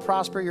 Live long,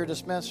 prosper. You're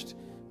dismissed.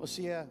 We'll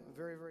see you.